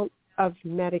amount of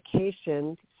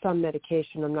medication, I'm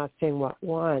not saying what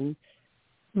one,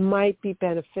 might be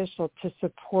beneficial to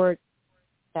support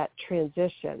that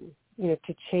transition,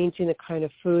 to changing the kind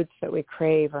of foods that we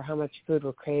crave or how much food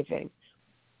we're craving.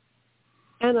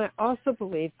 And I also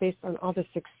believe, based on all the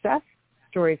success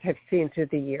stories I've seen through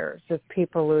the years of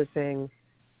people losing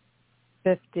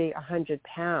 50, 100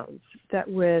 pounds, that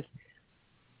with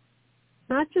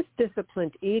not just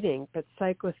disciplined eating, but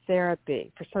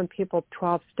psychotherapy. For some people,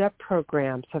 12-step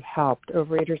programs have helped.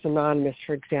 Overeaters Anonymous,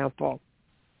 for example.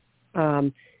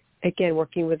 Again,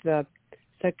 working with the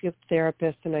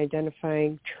psychotherapist and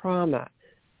identifying trauma.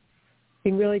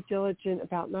 Being really diligent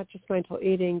about not just mindful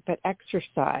eating, but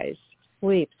exercise,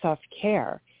 sleep,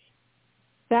 self-care.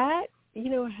 That,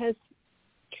 has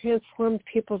transformed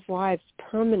people's lives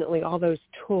permanently, all those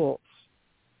tools.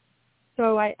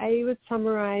 So I would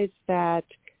summarize that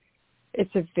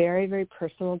it's a very, very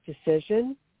personal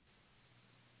decision.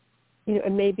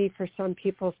 And maybe for some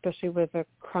people, especially with a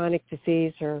chronic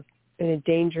disease or in a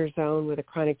danger zone with a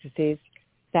chronic disease,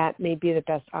 that may be the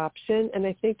best option. And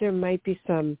I think there might be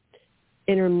some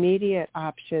intermediate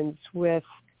options with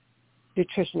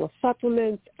nutritional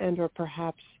supplements and or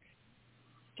perhaps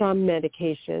some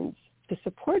medications to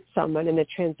support someone in the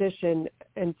transition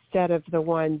instead of the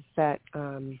ones that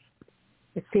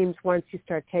it seems once you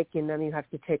start taking them, you have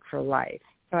to take for life.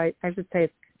 So I would say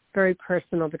it's very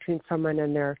personal between someone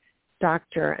and their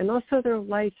doctor, and also their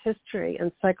life history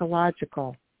and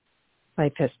psychological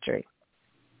life history.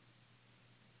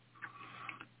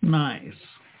 Nice.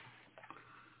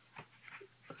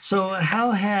 So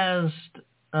how has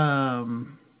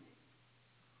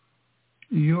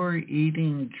your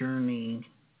eating journey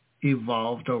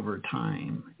evolved over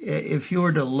time? If you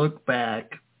were to look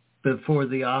back before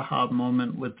the aha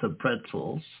moment with the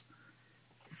pretzels,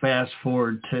 fast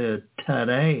forward to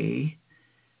today,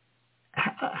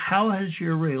 how has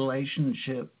your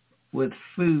relationship with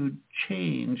food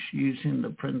changed using the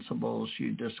principles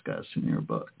you discuss in your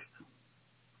book?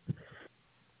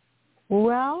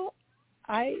 Well,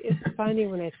 it's funny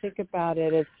when I think about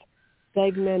it. It's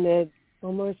segmented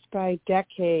almost by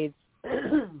decades.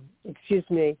 Excuse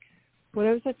me. When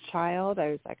I was a child,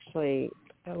 I was actually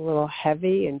a little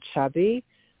heavy and chubby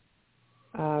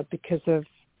because of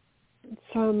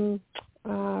some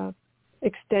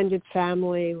extended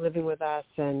family living with us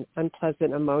and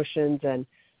unpleasant emotions. And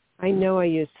I know I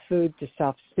used food to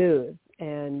self-soothe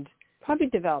and probably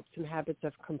developed some habits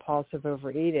of compulsive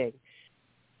overeating.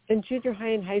 In junior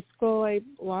high and high school, I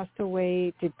lost the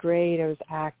weight, did great. I was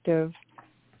active.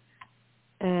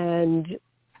 And,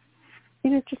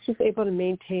 just was able to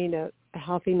maintain a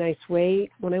healthy, nice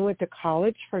weight. When I went to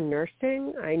college for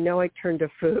nursing, I know I turned to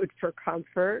food for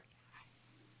comfort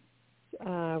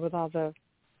with all the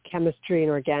chemistry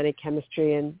and organic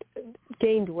chemistry, and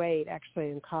gained weight actually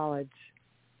in college,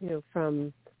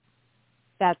 from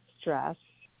that stress,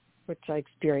 which I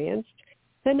experienced.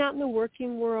 Then out in the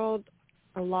working world,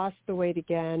 I lost the weight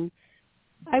again.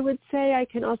 I would say I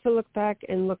can also look back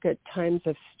and look at times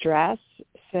of stress,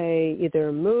 say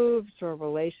either moves or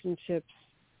relationships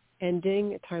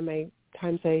ending, times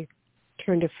I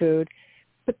turned to food.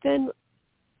 But then,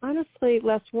 honestly,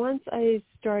 Les, once I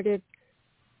started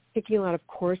taking a lot of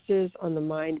courses on the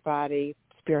mind-body,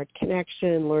 spirit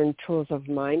connection, learned tools of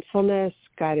mindfulness,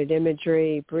 guided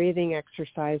imagery, breathing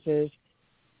exercises,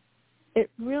 it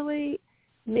really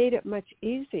made it much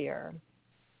easier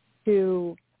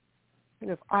to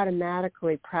kind of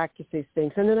automatically practice these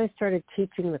things. And then I started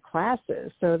teaching the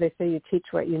classes. So they say you teach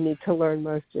what you need to learn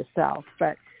most yourself.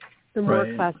 But the more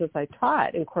classes I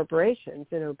taught in corporations,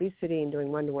 in obesity and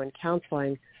doing one-to-one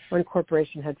counseling, one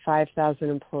corporation had 5,000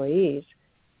 employees.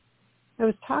 I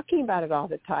was talking about it all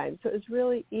the time. So it was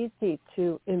really easy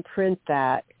to imprint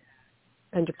that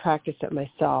and to practice it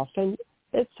myself. And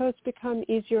it's become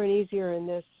easier and easier in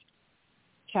this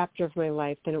chapter of my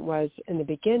life than it was in the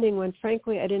beginning when,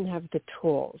 frankly, I didn't have the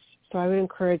tools. So I would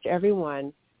encourage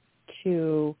everyone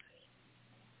to,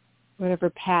 whatever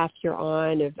path you're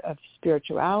on of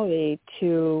spirituality,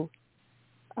 to,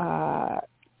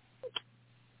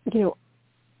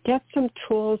 get some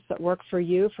tools that work for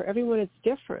you. For everyone, it's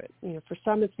different. For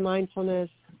some, it's mindfulness.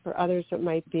 For others, it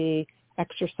might be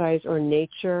exercise or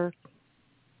nature.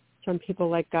 Some people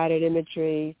like guided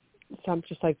imagery. Some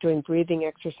just like doing breathing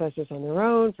exercises on their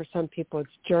own. For some people, it's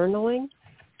journaling.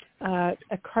 A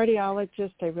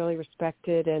cardiologist I really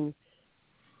respected and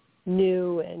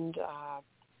knew, and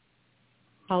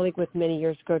colleague with many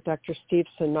years ago, Dr. Steve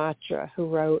Sinatra, who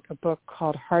wrote a book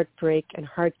called Heartbreak and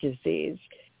Heart Disease.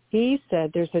 He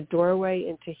said there's a doorway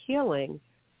into healing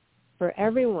for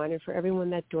everyone, and for everyone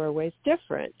that doorway is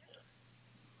different.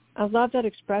 I love that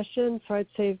expression. So I'd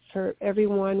say for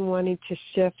everyone wanting to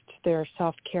shift their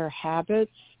self-care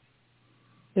habits,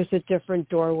 there's a different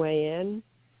doorway in.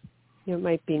 It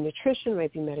might be nutrition, it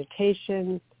might be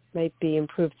meditation, it might be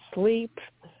improved sleep.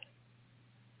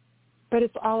 But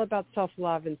it's all about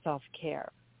self-love and self-care.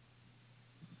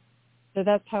 So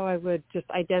that's how I would just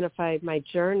identify my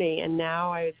journey. And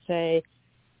now I would say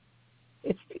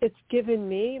it's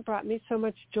brought me so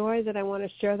much joy that I want to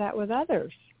share that with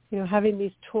others. Having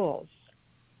these tools.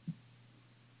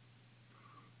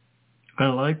 I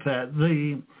like that.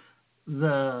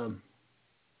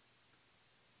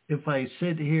 If I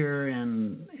sit here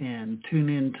and tune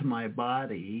into my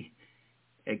body,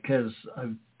 because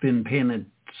I've been paying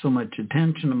so much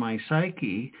attention to my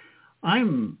psyche,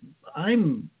 I'm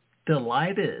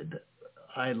delighted.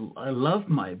 I love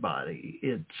my body.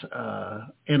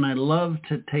 And I love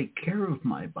to take care of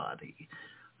my body.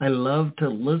 I love to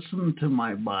listen to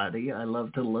my body. I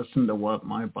love to listen to what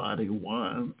my body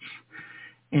wants.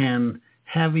 And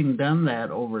having done that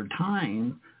over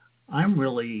time, I'm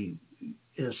really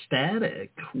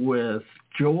ecstatic with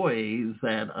joy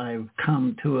that I've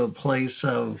come to a place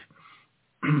of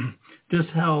just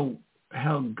how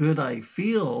good I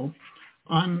feel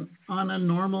on a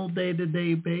normal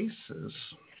day-to-day basis.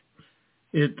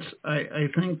 I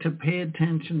think to pay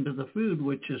attention to the food,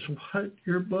 which is what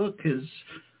your book is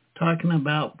talking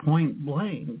about point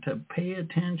blank, to pay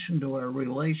attention to our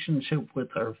relationship with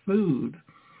our food,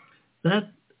 that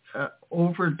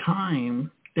over time,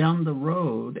 down the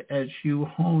road, as you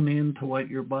hone into what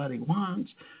your body wants,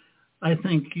 I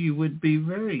think you would be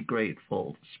very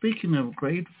grateful. Speaking of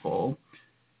grateful,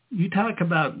 you talk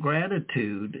about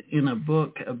gratitude in a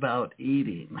book about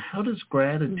eating. How does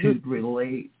gratitude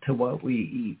relate to what we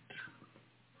eat?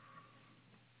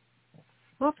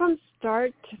 Well, from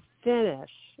start to finish,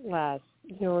 Les,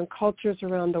 in cultures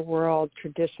around the world,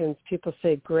 traditions, people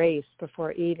say grace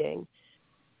before eating.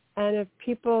 And if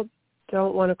people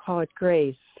don't want to call it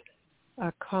grace,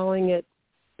 calling it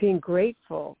being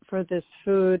grateful for this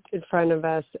food in front of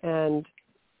us and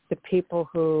the people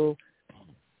who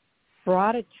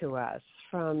brought it to us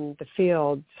from the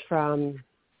fields, from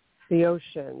the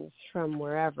oceans, from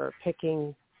wherever,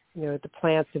 picking, the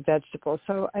plants and vegetables.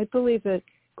 So I believe that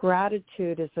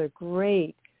gratitude is a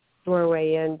great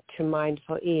doorway into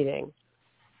mindful eating.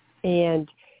 And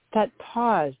that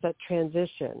pause, that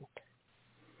transition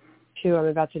to I'm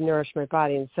about to nourish my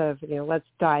body instead of, let's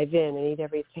dive in and eat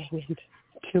everything in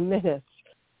 2 minutes.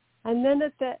 And then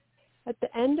at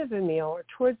the end of a meal or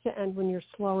towards the end when you're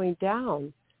slowing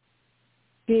down,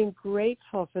 being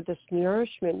grateful for this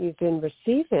nourishment you've been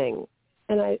receiving.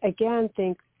 And I, again,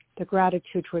 think the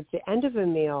gratitude towards the end of a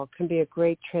meal can be a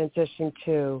great transition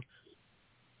to,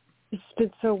 it's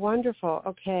been so wonderful.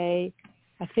 Okay,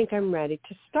 I think I'm ready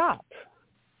to stop.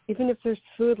 even if there's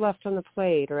food left on the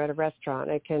plate or at a restaurant,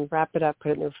 I can wrap it up,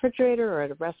 put it in the refrigerator, or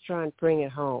at a restaurant, bring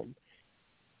it home,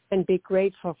 and be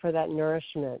grateful for that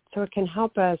nourishment. So it can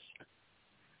help us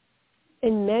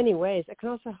in many ways. It can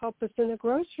also help us in the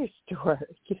grocery store,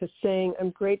 just saying, I'm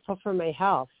grateful for my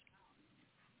health.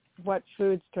 What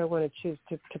foods do I want to choose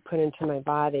to put into my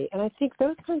body? And I think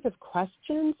those kinds of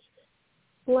questions,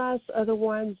 Les, are the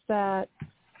ones that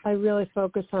I really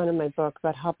focus on in my book,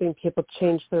 about helping people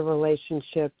change their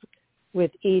relationship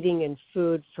with eating and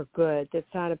food for good.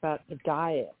 It's not about a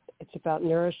diet. It's about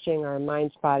nourishing our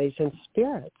minds, bodies, and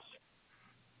spirits.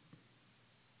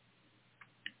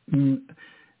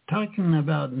 Talking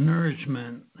about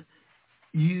nourishment,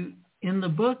 in the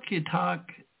book you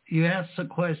ask the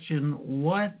question,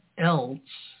 what else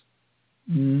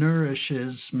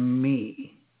nourishes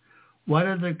me? What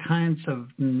other kinds of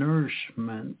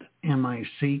nourishment am I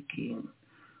seeking?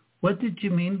 What did you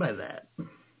mean by that?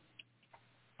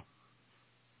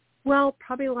 Well,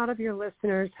 probably a lot of your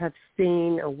listeners have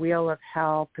seen a wheel of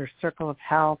health or circle of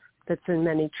health that's in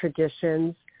many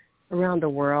traditions around the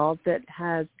world that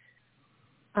has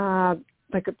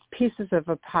like pieces of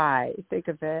a pie, think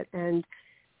of it. And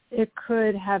it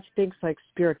could have things like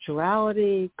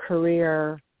spirituality,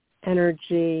 career,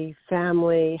 energy,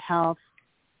 family, health,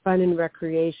 fun and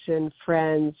recreation,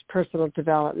 friends, personal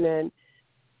development,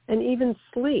 and even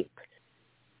sleep.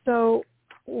 So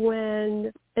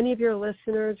when any of your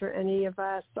listeners or any of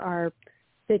us are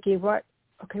thinking, what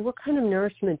kind of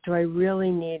nourishment do I really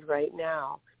need right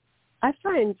now? I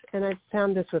find, and I've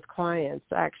found this with clients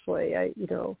actually, I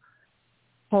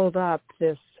hold up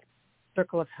this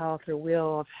circle of health or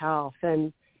wheel of health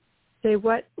and say,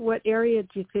 what area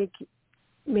do you think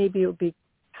maybe it would be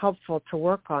helpful to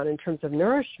work on in terms of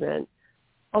nourishment?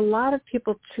 A lot of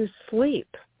people choose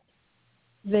sleep.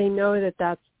 They know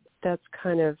that's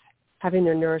kind of having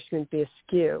their nourishment be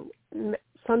askew.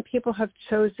 Some people have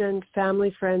chosen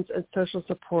family, friends, and social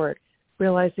support,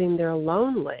 realizing they're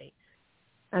lonely,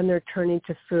 and they're turning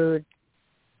to food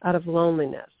out of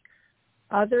loneliness.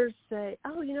 Others say,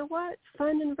 oh, you know what?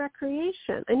 Fun and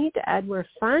recreation. I need to add more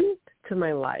fun to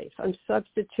my life. I'm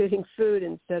substituting food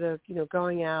instead of,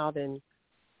 going out and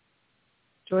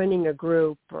joining a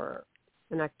group or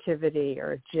an activity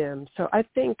or a gym. So I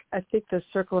think the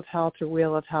circle of health or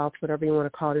wheel of health, whatever you want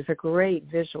to call it, is a great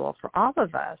visual for all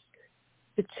of us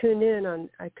to tune in on.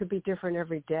 I could be different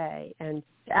every day, and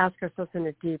to ask ourselves in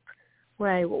a deep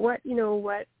way, what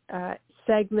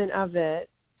segment of it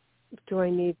do I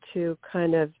need to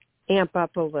kind of amp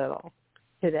up a little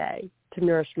today to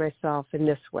nourish myself in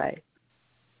this way?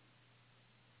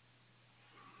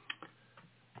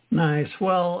 Nice.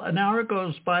 Well, an hour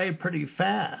goes by pretty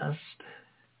fast.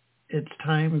 It's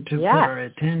time to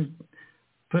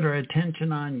put our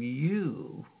attention on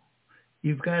you.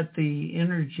 You've got the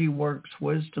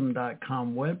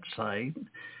energyworkswisdom.com website.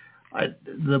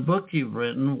 The book you've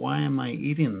written, Why Am I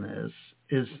Eating This?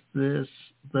 Is This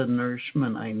the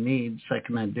Nourishment I Need?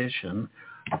 Second edition.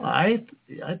 I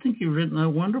think you've written a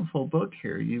wonderful book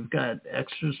here. You've got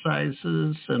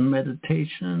exercises and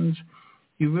meditations.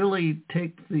 You really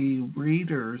take the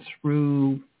reader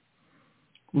through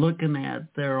looking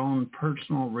at their own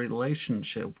personal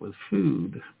relationship with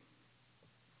food.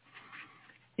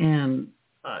 And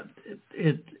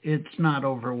it's not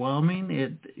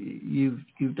overwhelming.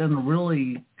 You've done a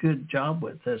really good job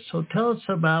with this. So tell us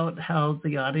about how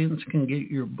the audience can get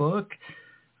your book.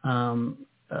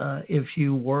 If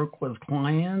you work with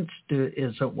clients,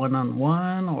 is it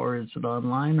one-on-one or is it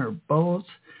online or both?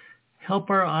 Help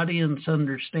our audience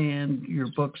understand your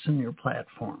books and your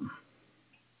platform.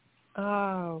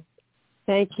 Oh,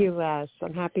 thank you, Les.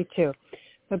 I'm happy to.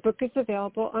 The book is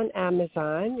available on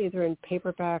Amazon, either in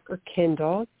paperback or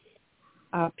Kindle.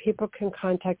 People can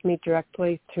contact me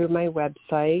directly through my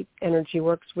website,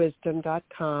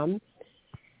 energyworkswisdom.com.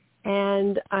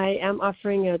 And I am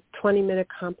offering a 20-minute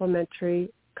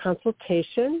complimentary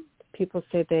consultation. People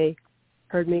say they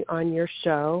heard me on your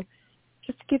show.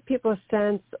 Just to give people a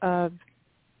sense of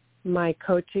my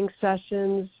coaching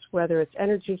sessions, whether it's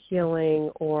energy healing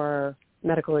or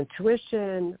medical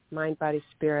intuition, mind, body,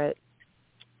 spirit,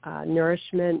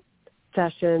 nourishment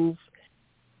sessions.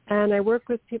 And I work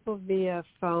with people via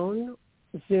phone,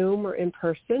 Zoom, or in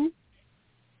person.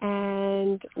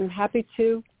 And I'm happy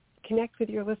to connect with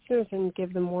your listeners and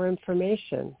give them more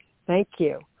information. Thank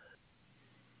you.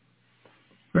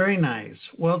 Very nice.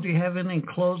 Well, do you have any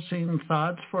closing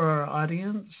thoughts for our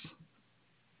audience?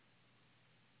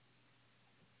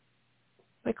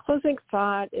 My closing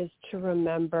thought is to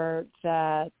remember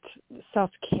that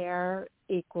self-care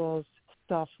equals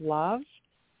self-love.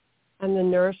 and the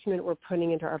nourishment we're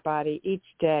putting into our body each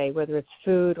day, whether it's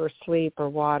food or sleep or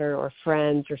water or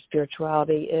friends or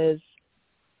spirituality, is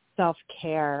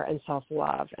self-care and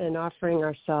self-love, and offering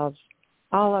ourselves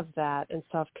all of that and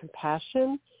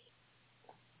self-compassion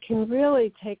can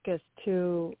really take us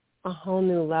to a whole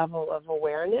new level of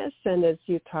awareness and, as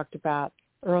you talked about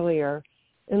earlier,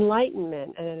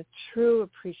 enlightenment and a true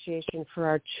appreciation for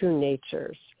our true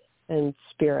natures and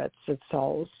spirits and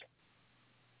souls.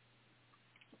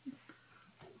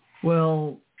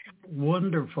 Well,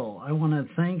 wonderful. I want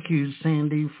to thank you,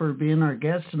 Sandy, for being our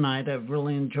guest tonight. I've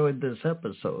really enjoyed this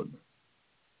episode.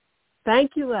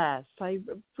 Thank you, Les. I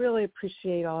really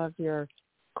appreciate all of your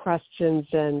questions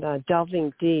and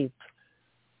delving deep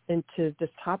into this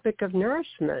topic of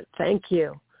nourishment. Thank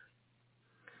you.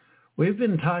 We've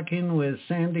been talking with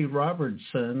Sandy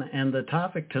Robertson, and the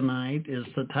topic tonight is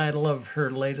the title of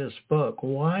her latest book,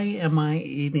 Why Am I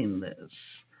Eating This?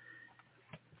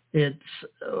 It's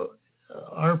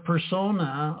our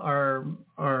persona,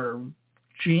 our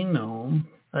genome.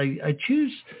 I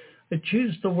choose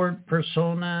the word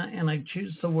persona and I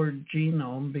choose the word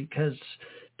genome because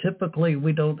typically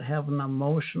we don't have an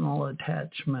emotional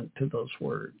attachment to those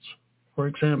words. For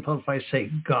example, if I say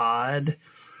God,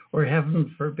 or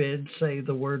heaven forbid, say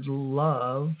the word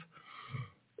love,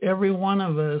 every one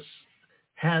of us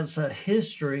has a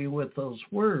history with those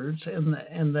words,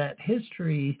 and that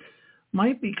history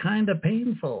might be kind of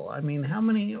painful. I mean, how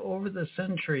many, over the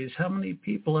centuries, how many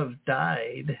people have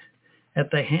died at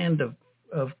the hand of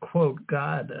quote,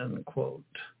 God, unquote?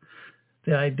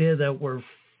 The idea that we're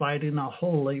fighting a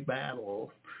holy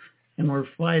battle and we're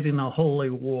fighting a holy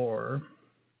war,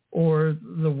 or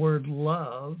the word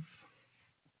love.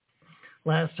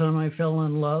 Last time I fell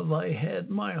in love, I had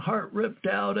my heart ripped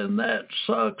out, and that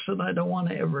sucks, and I don't want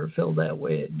to ever feel that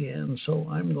way again, so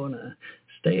I'm going to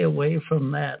stay away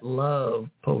from that love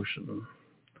potion.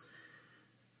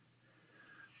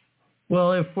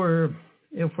 Well, if we're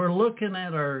looking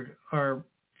at our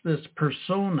this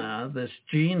persona, this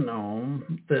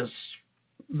genome, this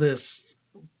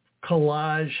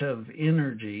collage of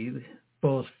energy,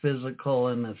 both physical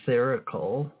and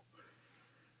etherical,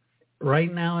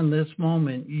 right now in this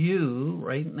moment, you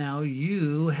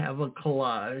have a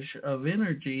collage of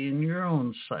energy in your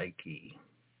own psyche.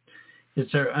 Is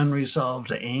there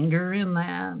unresolved anger in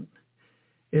that?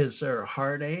 Is there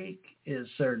heartache? Is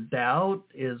there doubt?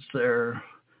 Is there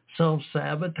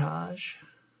self-sabotage?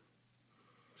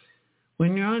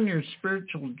 When you're on your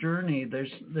spiritual journey,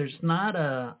 there's not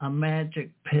a magic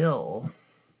pill.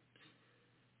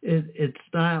 It's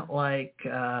not like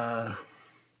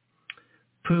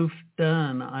poof,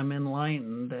 done, I'm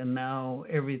enlightened, and now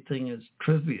everything is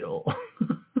trivial.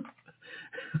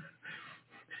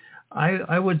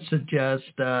 I would suggest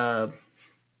the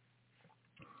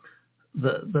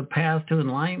path to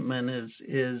enlightenment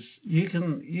is you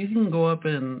can go up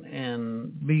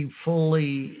and be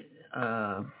fully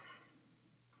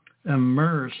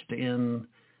immersed in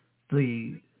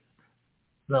the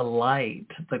light,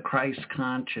 the Christ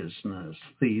consciousness,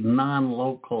 the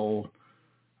non-local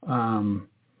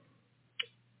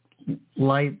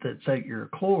light that's at your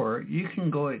core. You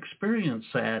can go experience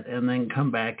that and then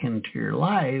come back into your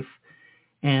life,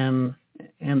 and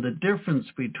the difference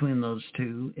between those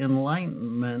two,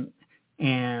 enlightenment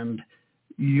and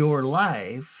your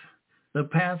life, the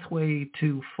pathway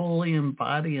to fully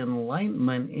embody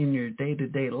enlightenment in your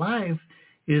day-to-day life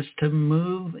is to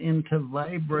move into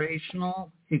vibrational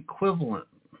equivalent,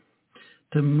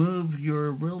 to move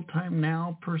your real-time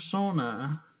now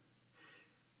persona,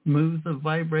 move the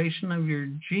vibration of your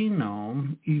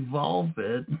genome, evolve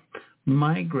it,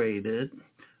 migrate it,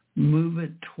 move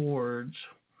it towards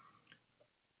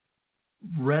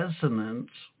resonance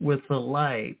with the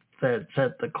light that's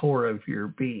at the core of your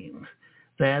being.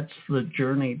 That's the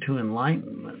journey to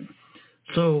enlightenment.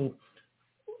 So,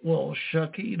 well,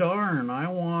 shucky darn,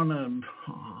 I'm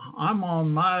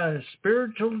on my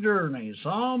spiritual journey,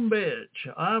 some bitch.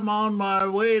 I'm on my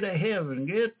way to heaven.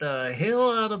 Get the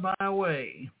hell out of my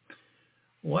way.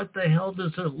 What the hell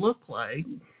does it look like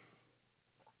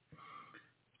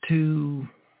to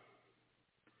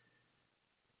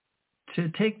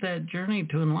take that journey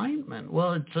to enlightenment?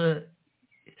 Well,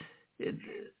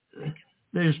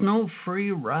 there's no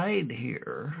free ride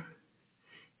here.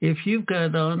 If you've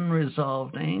got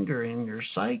unresolved anger in your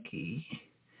psyche,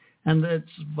 and that's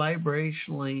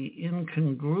vibrationally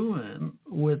incongruent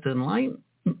with enlightenment,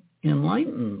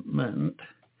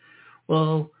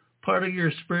 well, part of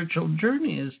your spiritual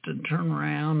journey is to turn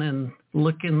around and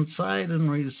look inside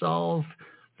and resolve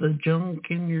the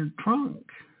junk in your trunk,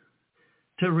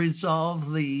 to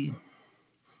resolve the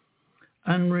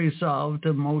unresolved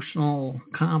emotional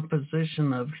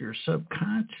composition of your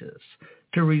subconscious,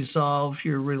 to resolve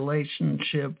your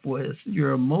relationship with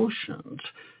your emotions,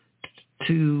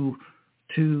 to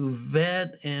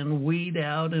vet and weed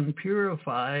out and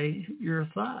purify your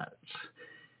thoughts.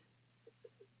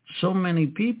 So many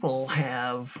people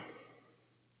have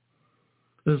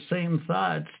the same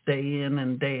thoughts day in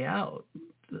and day out.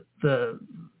 The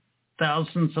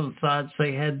thousands of thoughts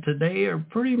they had today are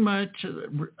pretty much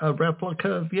a replica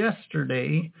of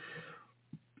yesterday,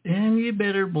 and you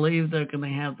better believe they're going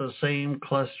to have the same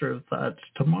cluster of thoughts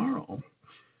tomorrow.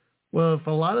 Well, if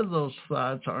a lot of those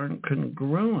thoughts aren't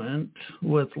congruent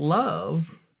with love,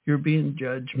 you're being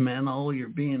judgmental, you're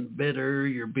being bitter,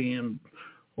 you're being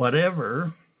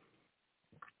whatever,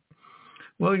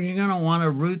 well, you're going to want to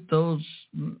root those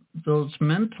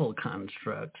mental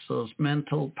constructs, those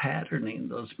mental patterning,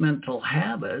 those mental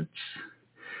habits,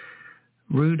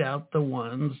 root out the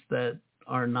ones that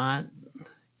are not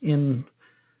in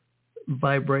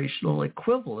vibrational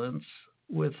equivalence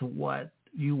with what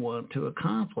you want to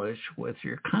accomplish with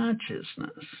your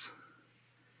consciousness.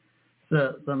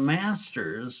 The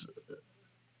masters,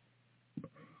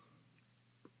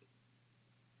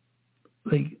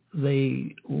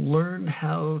 they learn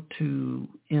how to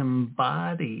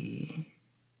embody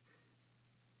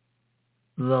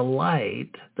the light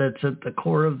that's at the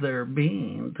core of their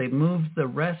being. They move the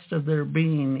rest of their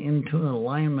being into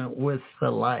alignment with the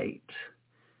light.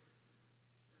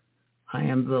 I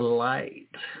am the light.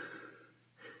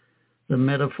 The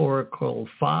metaphorical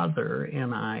Father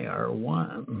and I are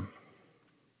one.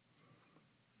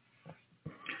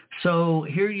 So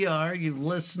here you are. You've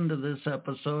listened to this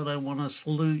episode. I want to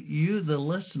salute you, the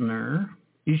listener.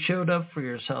 You showed up for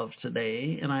yourself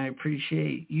today, and I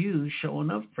appreciate you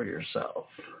showing up for yourself.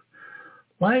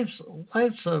 Life's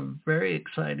a very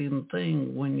exciting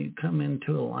thing when you come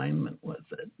into alignment with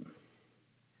it.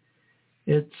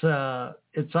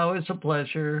 It's always a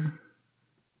pleasure.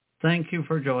 Thank you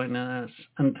for joining us.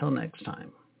 Until next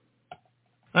time.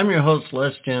 I'm your host,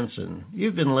 Les Jensen.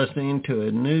 You've been listening to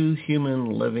a New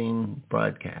Human Living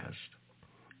broadcast.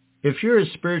 If you're a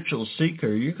spiritual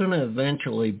seeker, you're going to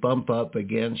eventually bump up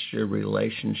against your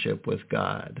relationship with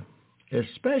God,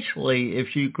 especially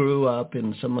if you grew up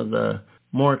in some of the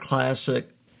more classic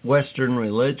Western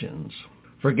religions.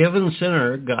 Forgiven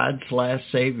Sinner, God's Last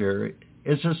Savior,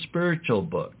 is a spiritual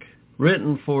book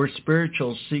written for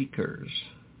spiritual seekers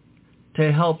to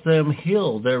help them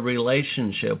heal their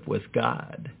relationship with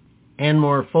God and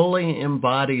more fully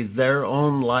embody their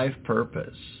own life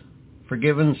purpose.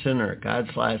 Forgiven Sinner,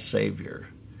 God's Last Savior.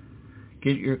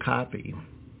 Get your copy.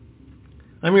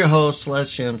 I'm your host, Les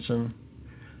Jensen.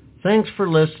 Thanks for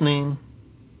listening.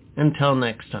 Until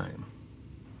next time.